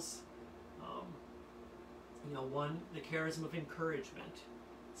individuals. One, the charism of encouragement.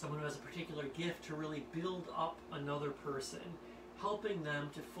 Someone who has a particular gift to really build up another person, helping them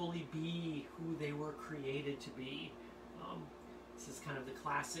to fully be who they were created to be. This is kind of the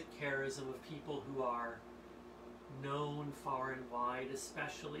classic charism of people who are known far and wide,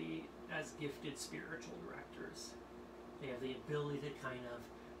 especially as gifted spiritual directors. They have the ability to kind of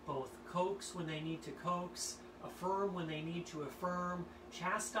both coax when they need to coax, affirm when they need to affirm,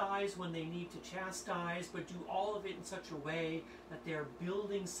 chastise when they need to chastise, but do all of it in such a way that they're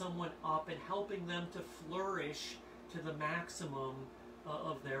building someone up and helping them to flourish to the maximum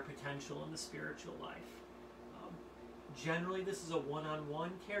of their potential in the spiritual life. Generally, this is a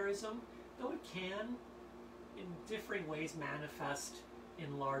one-on-one charism, though it can, in differing ways, manifest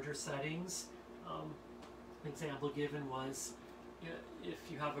in larger settings. An example given was,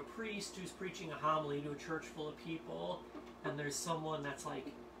 if you have a priest who's preaching a homily to a church full of people, and there's someone that's like,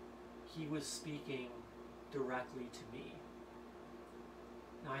 he was speaking directly to me.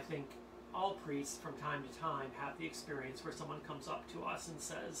 Now, I think all priests from time to time have the experience where someone comes up to us and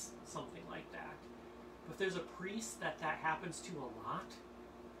says something like that. But if there's a priest that happens to a lot,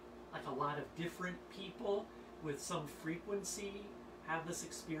 like a lot of different people with some frequency have this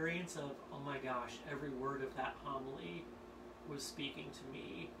experience of, oh my gosh, every word of that homily was speaking to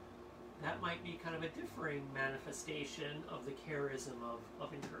me, that might be kind of a differing manifestation of the charism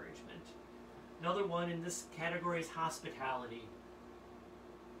of encouragement. Another one in this category is hospitality.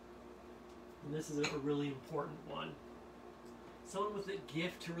 And this is a really important one. Someone with a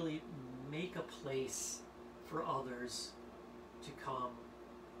gift to really make a place for others to come,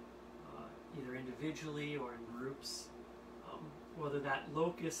 either individually or in groups. Whether that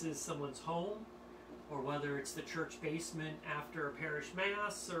locus is someone's home, or whether it's the church basement after a parish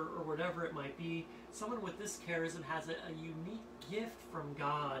mass, or whatever it might be. Someone with this charism has a unique gift from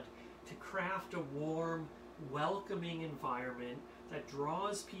God to craft a warm, welcoming environment that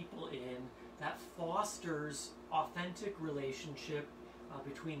draws people in, that fosters authentic relationship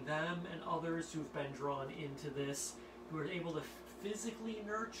between them and others who've been drawn into this, who are able to physically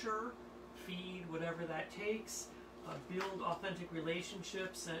nurture, feed, whatever that takes, build authentic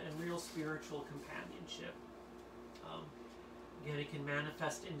relationships and real spiritual companionship. Again, it can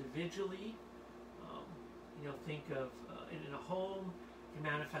manifest individually. Think of in a home. It can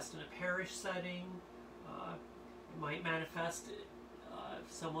manifest in a parish setting. It might manifest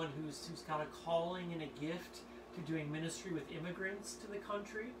someone who's got a calling and a gift to doing ministry with immigrants to the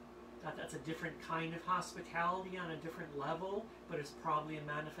country. That's a different kind of hospitality on a different level, but it's probably a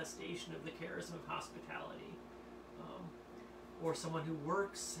manifestation of the charism of hospitality. Or someone who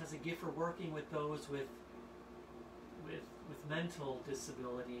has a gift for working with those with mental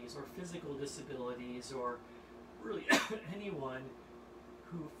disabilities or physical disabilities, or really anyone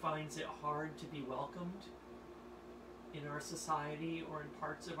who finds it hard to be welcomed in our society or in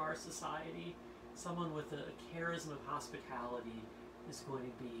parts of our society. Someone with a charism of hospitality is going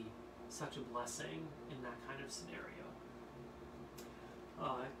to be such a blessing in that kind of scenario.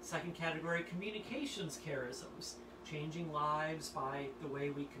 Second category, communications charisms. Changing lives by the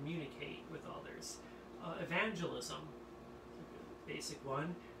way we communicate with others. Evangelism, basic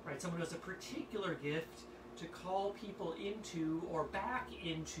one, right? Someone who has a particular gift to call people into or back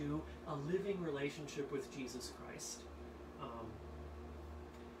into a living relationship with Jesus Christ.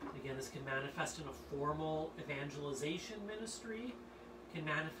 Again, this can manifest in a formal evangelization ministry, can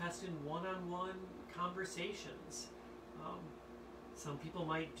manifest in one-on-one conversations. Some people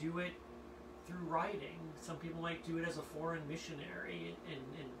might do it through writing. Some people might do it as a foreign missionary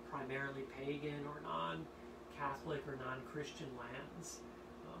in primarily pagan or non-Catholic or non-Christian lands.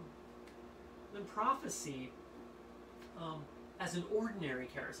 Then prophecy. as an ordinary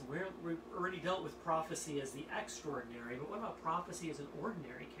charism. We've already dealt with prophecy as the extraordinary, but what about prophecy as an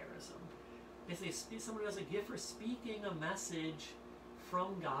ordinary charism? Basically, someone who has a gift for speaking a message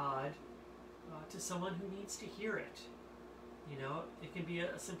from God to someone who needs to hear it. You know, it can be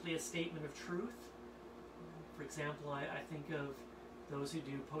simply a statement of truth. For example, I think of those who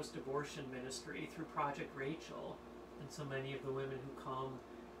do post-abortion ministry through Project Rachel, and so many of the women who come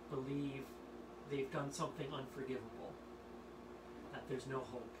believe they've done something unforgivable, that there's no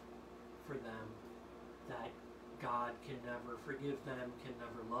hope for them, that God can never forgive them, can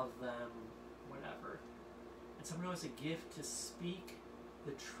never love them, whatever. And someone who has a gift to speak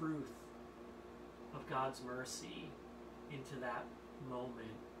the truth of God's mercy into that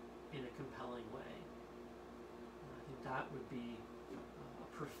moment in a compelling way. And I think that would be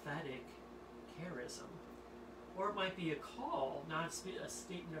a prophetic charism. Or it might be a call, not a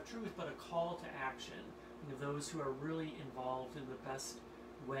statement of truth, but a call to action. You know, those who are really involved in the best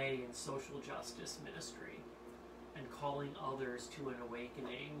way in social justice ministry and calling others to an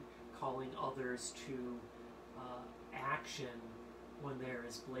awakening, calling others to action when there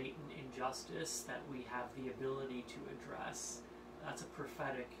is blatant injustice that we have the ability to address. That's a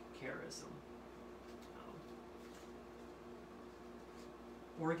prophetic charism.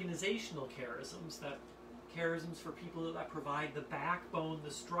 Organizational charisms, that charisms for people that provide the backbone,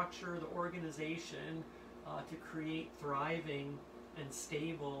 the structure, the organization to create thriving and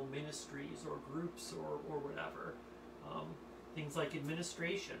stable ministries or groups or whatever. Things like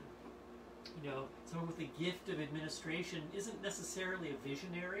administration. You know, someone with a gift of administration isn't necessarily a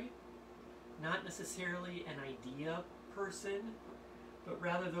visionary, not necessarily an idea person, but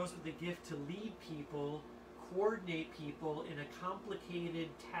rather those with a gift to lead people, coordinate people in a complicated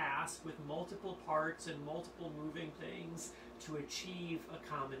task with multiple parts and multiple moving things to achieve a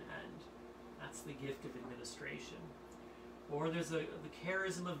common end. That's the gift of administration. Or there's the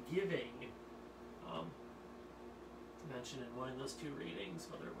charism of giving, mentioned in one of those two readings,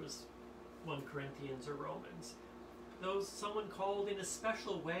 whether it was 1 Corinthians or Romans. Someone called in a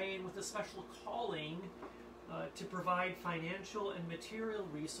special way and with a special calling to provide financial and material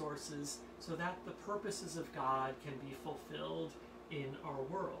resources so that the purposes of God can be fulfilled in our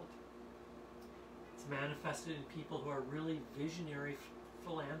world. It's manifested in people who are really visionary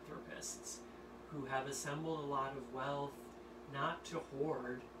philanthropists, who have assembled a lot of wealth, not to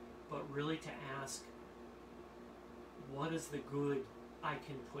hoard, but really to ask, what is the good I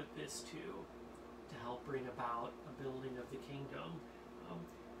can put this to help bring about a building of the kingdom?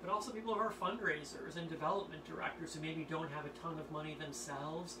 But also people who are fundraisers and development directors who maybe don't have a ton of money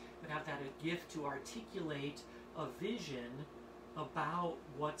themselves, but have that a gift to articulate a vision about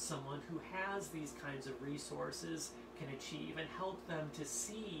what someone who has these kinds of resources can achieve, and help them to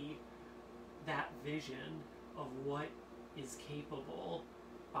see that vision of what is capable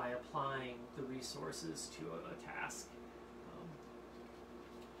by applying the resources to a task.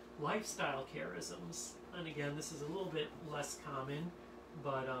 Lifestyle charisms, and again, this is a little bit less common,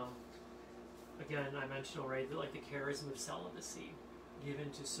 but again, I mentioned already that, like, the charism of celibacy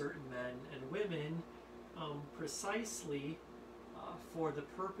given to certain men and women precisely for the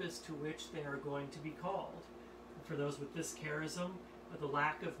purpose to which they are going to be called. And for those with this charism, the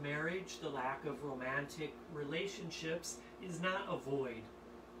lack of marriage, the lack of romantic relationships is not a void.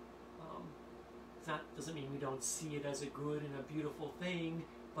 Doesn't mean we don't see it as a good and a beautiful thing,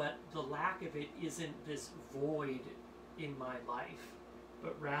 but the lack of it isn't this void in my life,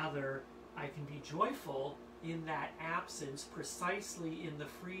 but rather I can be joyful in that absence, precisely in the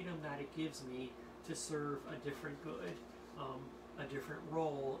freedom that it gives me to serve a different good, a different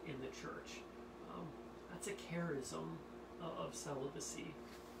role in the church. That's a charism of celibacy.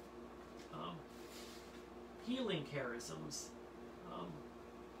 Healing charisms.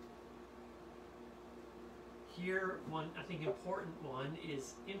 Here, one, I think, important one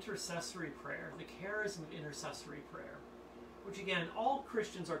is intercessory prayer, the charism of intercessory prayer, which again, all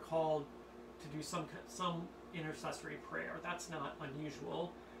Christians are called to do some intercessory prayer. That's not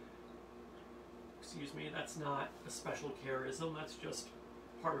unusual. Excuse me, that's not a special charism, that's just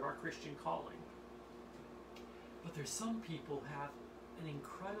part of our Christian calling. But there's some people who have an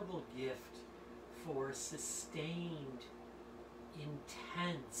incredible gift for sustained,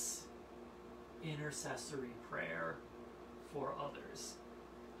 intense intercessory prayer for others.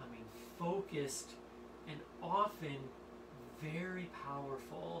 I mean, focused and often very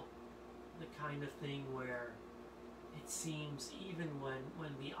powerful, the kind of thing where it seems even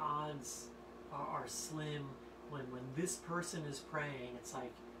when the odds are slim, when this person is praying, it's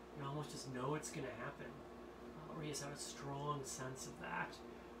like you almost just know it's going to happen, or you just have a strong sense of that,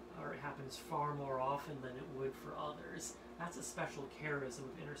 or it happens far more often than it would for others. That's a special charism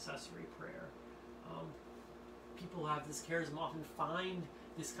of intercessory prayer. People who have this charism often find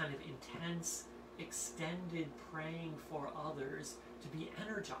this kind of intense, extended praying for others to be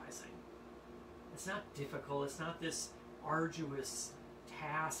energizing. It's not difficult. It's not this arduous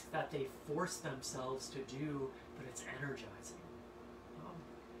task that they force themselves to do, but it's energizing.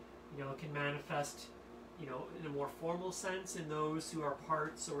 It can manifest, in a more formal sense in those who are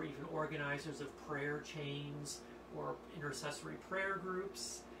parts or even organizers of prayer chains or intercessory prayer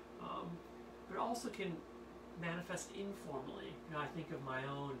groups, but also can manifest informally. I think of my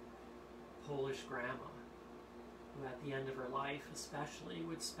own Polish grandma, who at the end of her life especially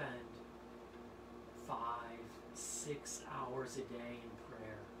would spend 5-6 hours a day in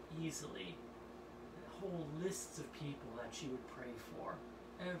prayer, easily. Whole lists of people that she would pray for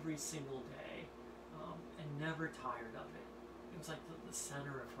every single day, and never tired of it. It was like the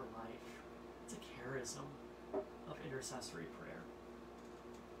center of her life. It's a charism of intercessory prayer.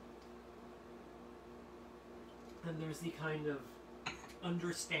 And there's the kind of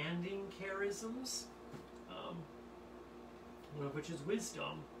understanding charisms, one of which is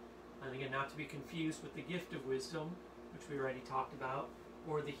wisdom. And again, not to be confused with the gift of wisdom, which we already talked about,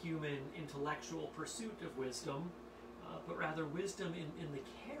 or the human intellectual pursuit of wisdom, but rather wisdom in the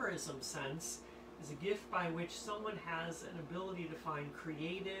charism sense is a gift by which someone has an ability to find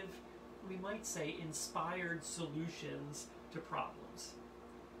creative, we might say inspired solutions to problems.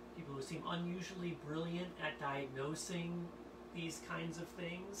 People who seem unusually brilliant at diagnosing these kinds of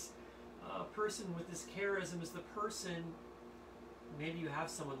things. A person with this charism is the person, maybe you have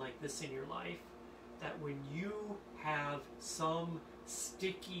someone like this in your life, that when you have some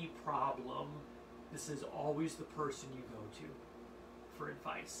sticky problem, this is always the person you go to for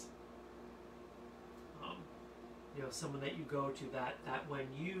advice. Someone that you go to that when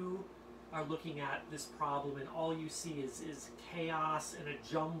you are looking at this problem and all you see is chaos and a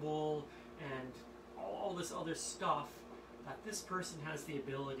jumble and all this other stuff, that this person has the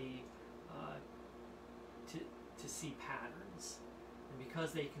ability to see patterns. And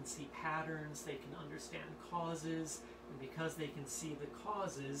because they can see patterns, they can understand causes, and because they can see the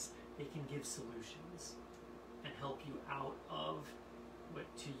causes, they can give solutions and help you out of what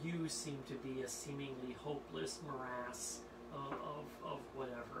to you seem to be a seemingly hopeless morass of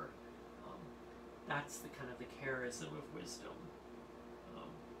whatever. That's the kind of the charism of wisdom.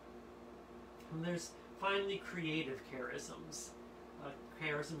 And there's finally creative charisms.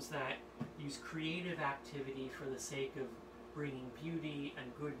 Charisms that use creative activity for the sake of bringing beauty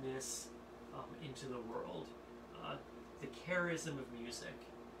and goodness into the world. The charism of music.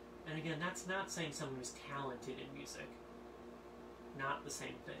 And again, that's not saying someone who's talented in music. Not the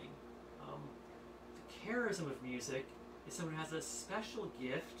same thing. The charism of music is someone who has a special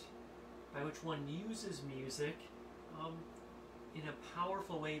gift by which one uses music in a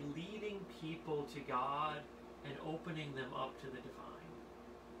powerful way, leading people to God and opening them up to the divine.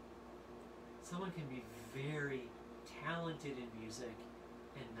 Someone can be very talented in music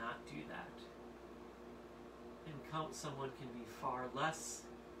and not do that. And someone can be far less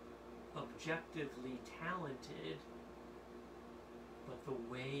objectively talented, but the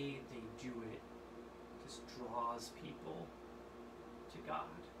way they do it just draws people to God.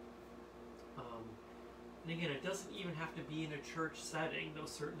 And again, it doesn't even have to be in a church setting, though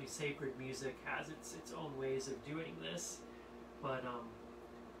certainly sacred music has its own ways of doing this. But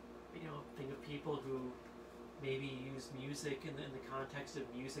think of people who maybe use music in the context of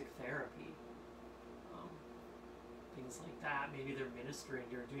music therapy. Things like that. Maybe they're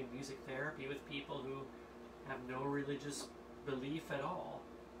ministering or doing music therapy with people who have no religious belief at all.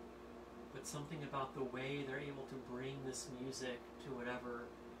 But something about the way they're able to bring this music to whatever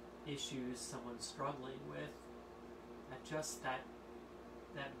issues someone's struggling with,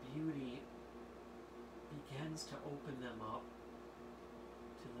 that beauty begins to open them up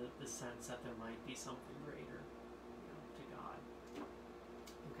to the sense that there might be something greater, to God.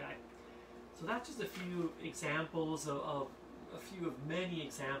 Okay, so that's just a few examples of a few of many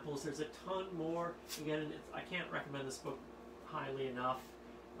examples. There's a ton more. Again, I can't recommend this book highly enough.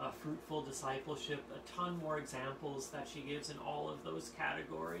 Fruitful Discipleship, a ton more examples that she gives in all of those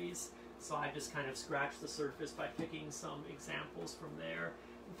categories. So I just kind of scratched the surface by picking some examples from there.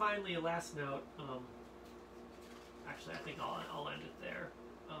 And finally, a last note. Actually, I think I'll end it there.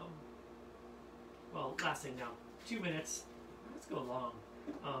 Well, last thing now. 2 minutes. Let's go long.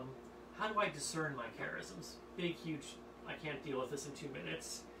 How do I discern my charisms? Big, huge. I can't deal with this in 2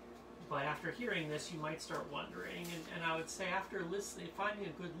 minutes. But after hearing this, you might start wondering, and I would say after finding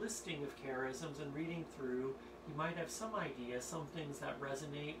a good listing of charisms and reading through, you might have some idea, some things that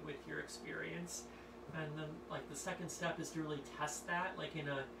resonate with your experience. And then, like, the second step is to really test that, like, in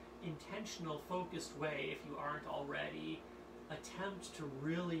a intentional, focused way, if you aren't already. Attempt to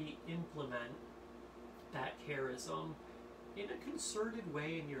really implement that charism in a concerted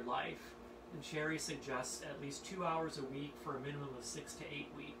way in your life. And Sherry suggests at least 2 hours a week for a minimum of 6 to 8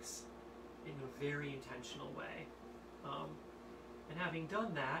 weeks in a very intentional way. And having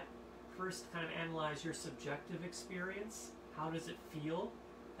done that, first kind of analyze your subjective experience. How does it feel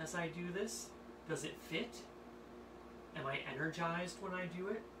as I do this? Does it fit? Am I energized when I do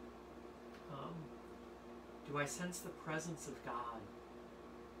it? Do I sense the presence of God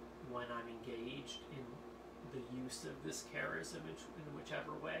when I'm engaged in the use of this charism in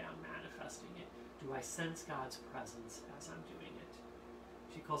whichever way I'm manifesting it? Do I sense God's presence as I'm doing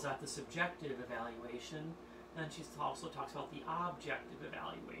it? She calls that the subjective evaluation. Then she also talks about the objective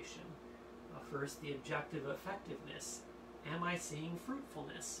evaluation. First, the objective effectiveness. Am I seeing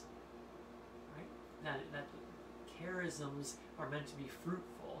fruitfulness? Right? That charisms are meant to be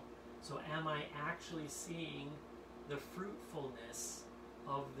fruitful. So am I actually seeing the fruitfulness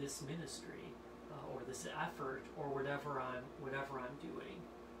of this ministry or this effort or whatever I'm doing?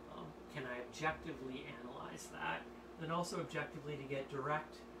 Can I objectively analyze that? Then also objectively to get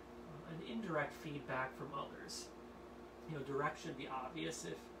direct and indirect feedback from others. Direct should be obvious.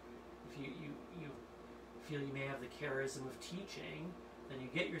 If you feel you may have the charism of teaching, then you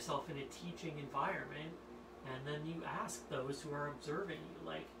get yourself in a teaching environment, and then you ask those who are observing you,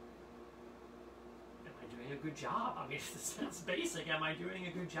 like, am I doing a good job? I mean, it's basic. Am I doing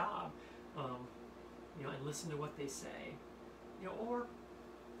a good job? And listen to what they say. Or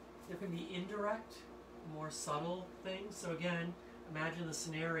there can be indirect, more subtle things. So again, imagine the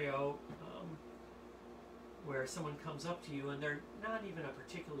scenario where someone comes up to you and they're not even a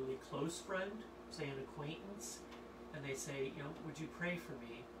particularly close friend, say an acquaintance, and they say, would you pray for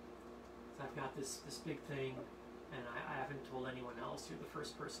me? Because I've got this big thing and I haven't told anyone else. You're the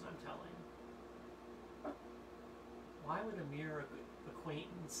first person I'm telling. Why would a mere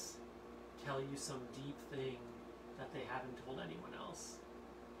acquaintance tell you some deep thing that they haven't told anyone else?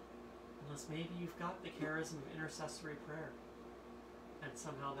 Unless maybe you've got the charism of intercessory prayer and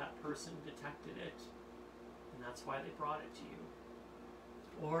somehow that person detected it and that's why they brought it to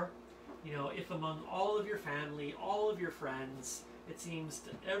you. Or, if among all of your family, all of your friends, it seems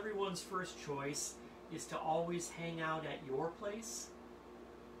that everyone's first choice is to always hang out at your place,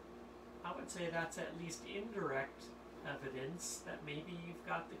 I would say that's at least indirect evidence that maybe you've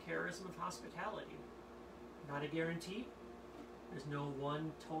got the charism of hospitality. Not a guarantee. There's no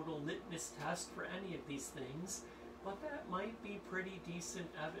one total litmus test for any of these things, but that might be pretty decent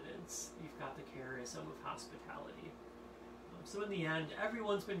evidence you've got the charism of hospitality. So in the end,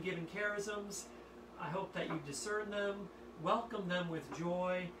 everyone's been given charisms. I hope that you discern them, welcome them with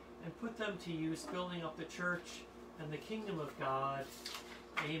joy, and put them to use building up the church and the kingdom of God.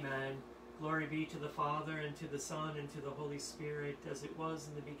 Amen. Glory be to the Father, and to the Son, and to the Holy Spirit, as it was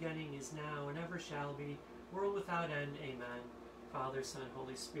in the beginning, is now, and ever shall be, world without end. Amen. Father, Son,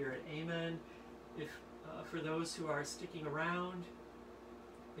 Holy Spirit. Amen. If for those who are sticking around,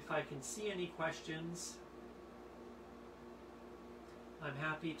 if I can see any questions, I'm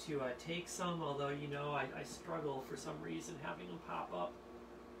happy to take some, although, I struggle for some reason having them pop up.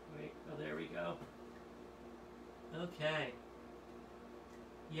 Wait, oh, there we go. Okay.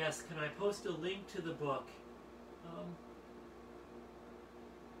 Yes, can I post a link to the book?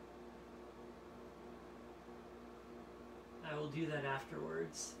 I will do that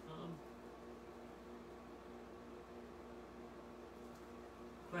afterwards.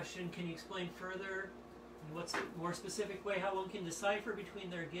 Question, can you explain further in what's a more specific way how one can decipher between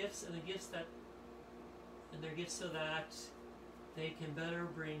their gifts and their gifts so that they can better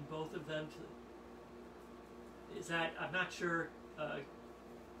bring both of them to... Is that... I'm not sure,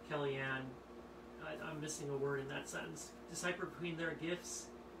 Kellyanne, I'm missing a word in that sentence. Decipher between their gifts?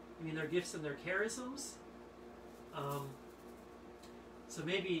 You mean their gifts and their charisms? So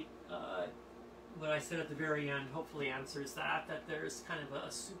maybe what I said at the very end hopefully answers that there's kind of a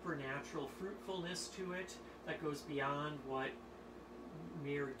supernatural fruitfulness to it that goes beyond what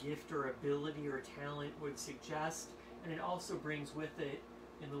mere gift or ability or talent would suggest. And it also brings with it,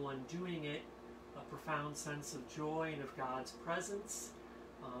 in the one doing it, a profound sense of joy and of God's presence,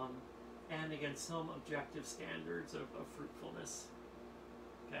 and again, some objective standards of fruitfulness.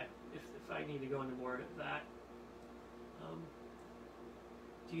 Okay, if I need to go into more of that.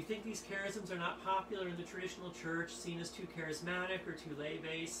 Do you think these charisms are not popular in the traditional church, seen as too charismatic or too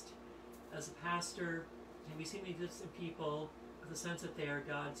lay-based? As a pastor, have you seen these gifts in people with the sense that they are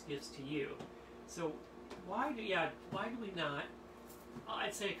God's gifts to you? So why do we not?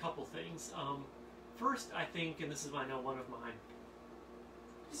 I'd say a couple things. first, I think, and this is, I know, one of my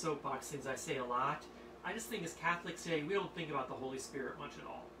soapbox things I say a lot, I just think as Catholics today, we don't think about the Holy Spirit much at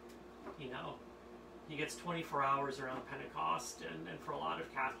all. You know, he gets 24 hours around Pentecost, and for a lot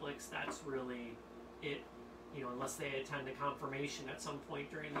of Catholics, that's really it. You know, unless they attend a confirmation at some point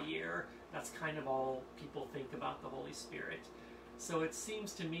during the year, that's kind of all people think about the Holy Spirit. So it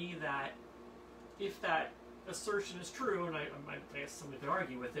seems to me that if that assertion is true, and I guess someone could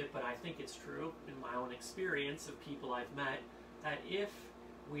argue with it, but I think it's true in my own experience of people I've met, that if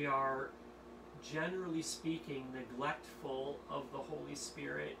we are, generally speaking, neglectful of the Holy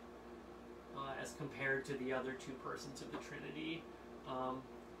Spirit as compared to the other two persons of the Trinity,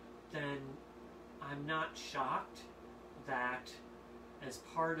 then I'm not shocked that as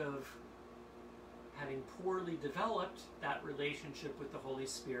part of having poorly developed that relationship with the Holy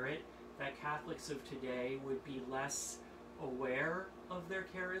Spirit, that Catholics of today would be less aware of their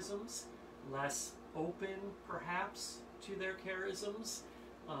charisms, less open perhaps to their charisms,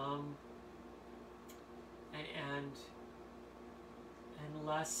 and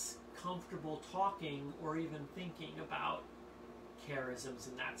less comfortable talking or even thinking about charisms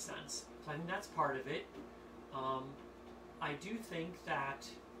in that sense. So I think that's part of it. I do think that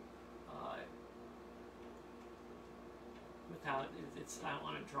I don't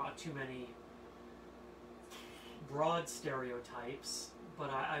want to draw too many broad stereotypes, but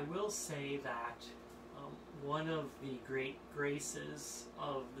I will say that one of the great graces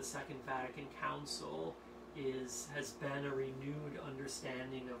of the Second Vatican Council has been a renewed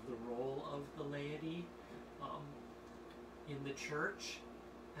understanding of the role of the laity in the Church,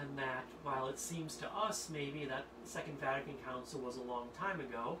 and that while it seems to us maybe that the Second Vatican Council was a long time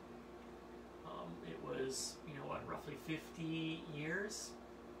ago, it was, you know what, roughly 50 years,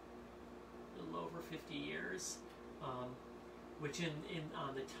 a little over 50 years, which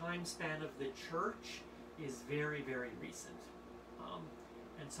on the time span of the Church is very, very recent.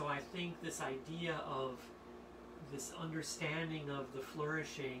 And so I think this idea of this understanding of the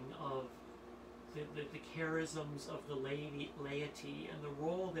flourishing of the charisms of the laity and the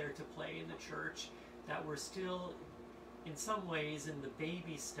role they're to play in the Church, that we're still in some ways in the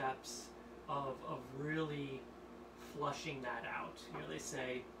baby steps of really flushing that out. You know, they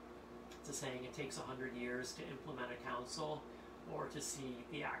say, it's a saying, it takes 100 years to implement a council or to see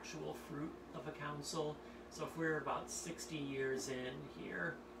the actual fruit of a council. So if we're about 60 years in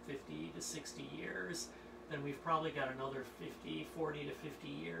here, 50 to 60 years, then we've probably got another 40 to 50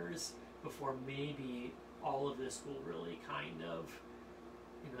 years before maybe all of this will really kind of,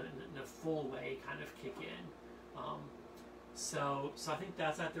 you know, in a full way kind of kick in. So I think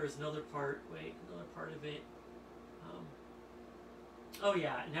that's that. There was another part of it. Oh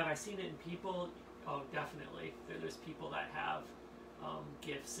yeah, and have I seen it in people? Oh, definitely. There's people that have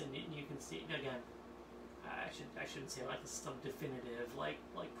gifts, and you can see. Again, I shouldn't say like some definitive like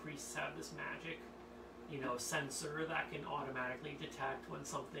priests have this magic, you know, sensor that can automatically detect when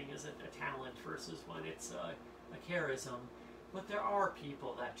something is a talent versus when it's a charism. But there are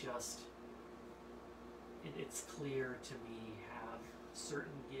people that just, it's clear to me, have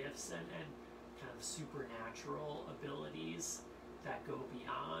certain gifts and kind of supernatural abilities that go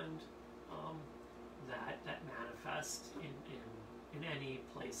beyond that manifest in any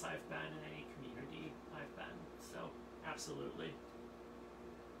place I've been, in any community I've been. So absolutely.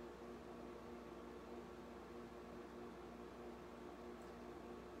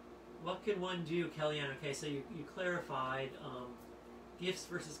 What can one do, Kellyanne? Okay, so you clarified gifts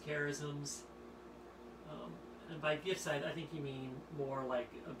versus charisms. And by gifts, I think you mean more like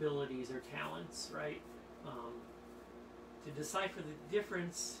abilities or talents, right? To decipher the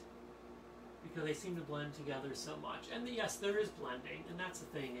difference, because they seem to blend together so much. And yes, there is blending, and that's the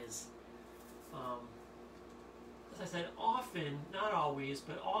thing is, as I said, often, not always,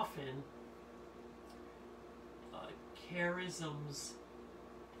 but often, charisms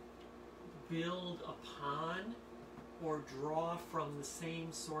build upon or draw from the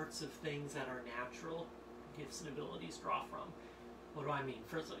same sorts of things that our natural gifts and abilities draw from. What do I mean?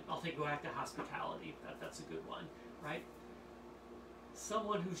 First, I'll go back to hospitality. That's a good one, right?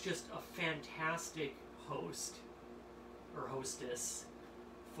 Someone who's just a fantastic host or hostess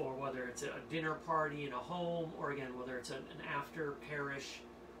for whether it's a dinner party in a home, or again, whether it's an after parish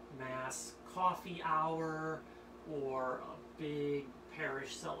mass coffee hour, or a big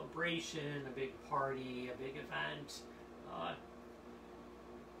parish celebration, a big party, a big event.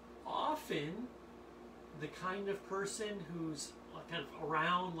 Often, the kind of person who's kind of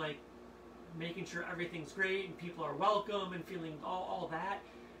around, like making sure everything's great and people are welcome and feeling all that,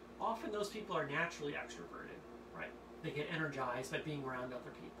 often those people are naturally extroverted, right? They get energized by being around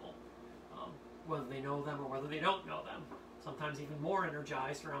other people. whether they know them or whether they don't know them. Sometimes even more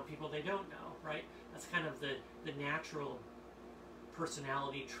energized around people they don't know, right? That's kind of the natural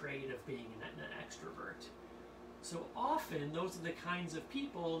personality trait of being an extrovert. So often, those are the kinds of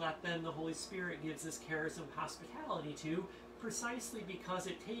people that then the Holy Spirit gives this charism hospitality to, precisely because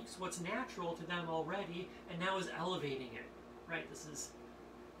it takes what's natural to them already and now is elevating it, right? This is,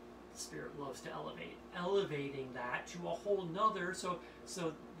 the Spirit loves to elevate. Elevating that to a whole nother, so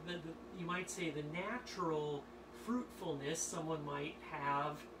you might say the natural fruitfulness someone might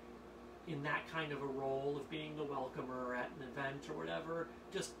have in that kind of a role of being the welcomer at an event or whatever,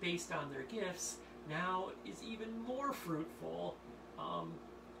 just based on their gifts, now is even more fruitful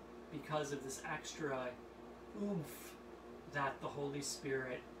because of this extra oomph that the Holy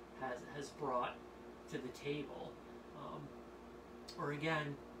Spirit has brought to the table. Or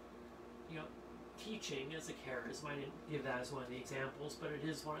again, teaching as a charism. I didn't give that as one of the examples, but it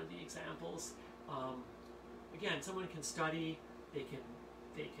is one of the examples. Again, someone can study, they can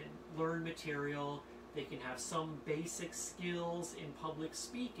learn material, they can have some basic skills in public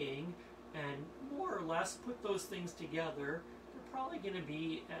speaking, and more or less put those things together. They're probably going to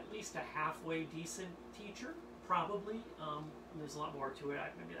be at least a halfway decent teacher, probably. There's a lot more to it.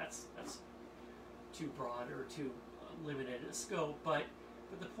 Maybe that's too broad or too limited a scope, but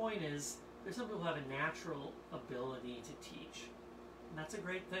the point is, there's some people who have a natural ability to teach, and that's a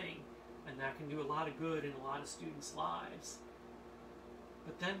great thing, and that can do a lot of good in a lot of students' lives.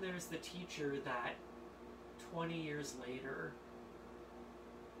 But then there's the teacher that 20 years later,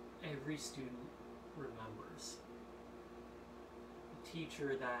 every student remembers. A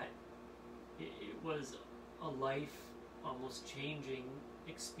teacher that it was a life almost changing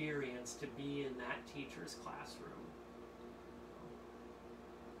experience to be in that teacher's classroom.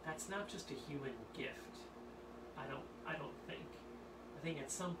 That's not just a human gift. I don't think. I think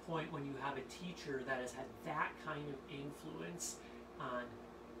at some point when you have a teacher that has had that kind of influence on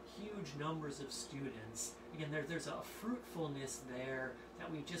huge numbers of students, again, there's a fruitfulness there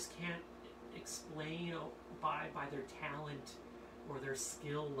that we just can't explain by their talent or their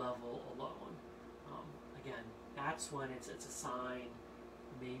skill level alone. Again, that's when it's a sign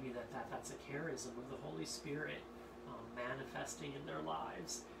maybe that's a charism of the Holy Spirit manifesting in their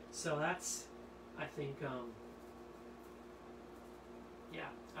lives. So that's, I think, I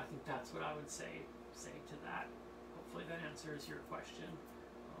think that's what I would say to that. Hopefully that answers your question.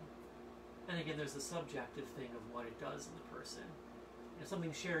 And again, there's the subjective thing of what it does in the person.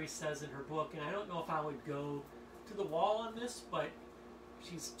 Something Sherry says in her book, and I don't know if I would go to the wall on this, but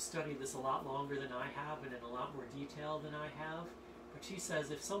she's studied this a lot longer than I have and in a lot more detail than I have. But she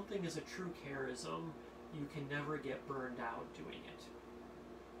says if something is a true charism, you can never get burned out doing it,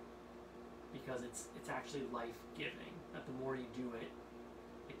 because it's actually life-giving. That the more you do it,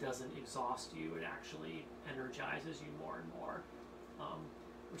 it doesn't exhaust you. It actually energizes you more and more.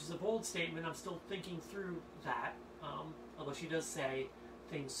 Which is a bold statement. I'm still thinking through that. Although she does say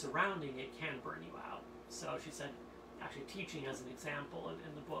things surrounding it can burn you out. So she said, actually teaching as an example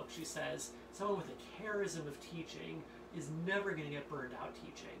in the book, she says someone with a charism of teaching is never going to get burned out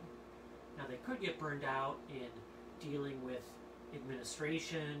teaching. Now they could get burned out in dealing with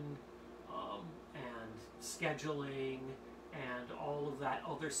administration and scheduling and all of that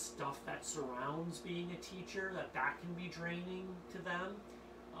other stuff that surrounds being a teacher, that can be draining to them.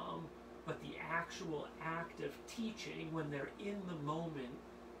 But the actual act of teaching, when they're in the moment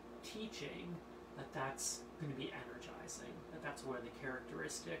teaching, that's going to be energizing. That's one of the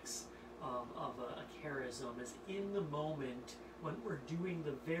characteristics of a charism, is in the moment when we're doing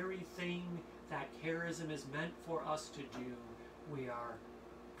the very thing that charism is meant for us to do, we are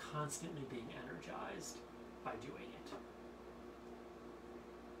constantly being energized by doing it.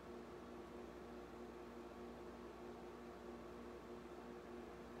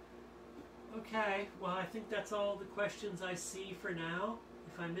 Okay, well, I think that's all the questions I see for now.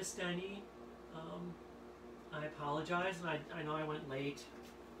 If I missed any, I apologize, and I know I went late.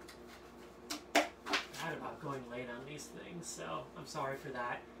 Bad about going late on these things, so I'm sorry for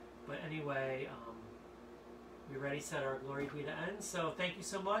that. But anyway, we already said our glory be to end, so thank you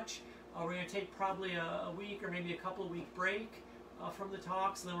so much. We're going to take probably a week or maybe a couple of week break from the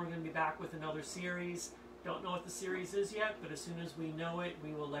talks, and then we're going to be back with another series. Don't know what the series is yet, but as soon as we know it,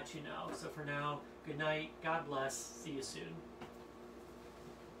 we will let you know. So for now, good night, God bless, see you soon.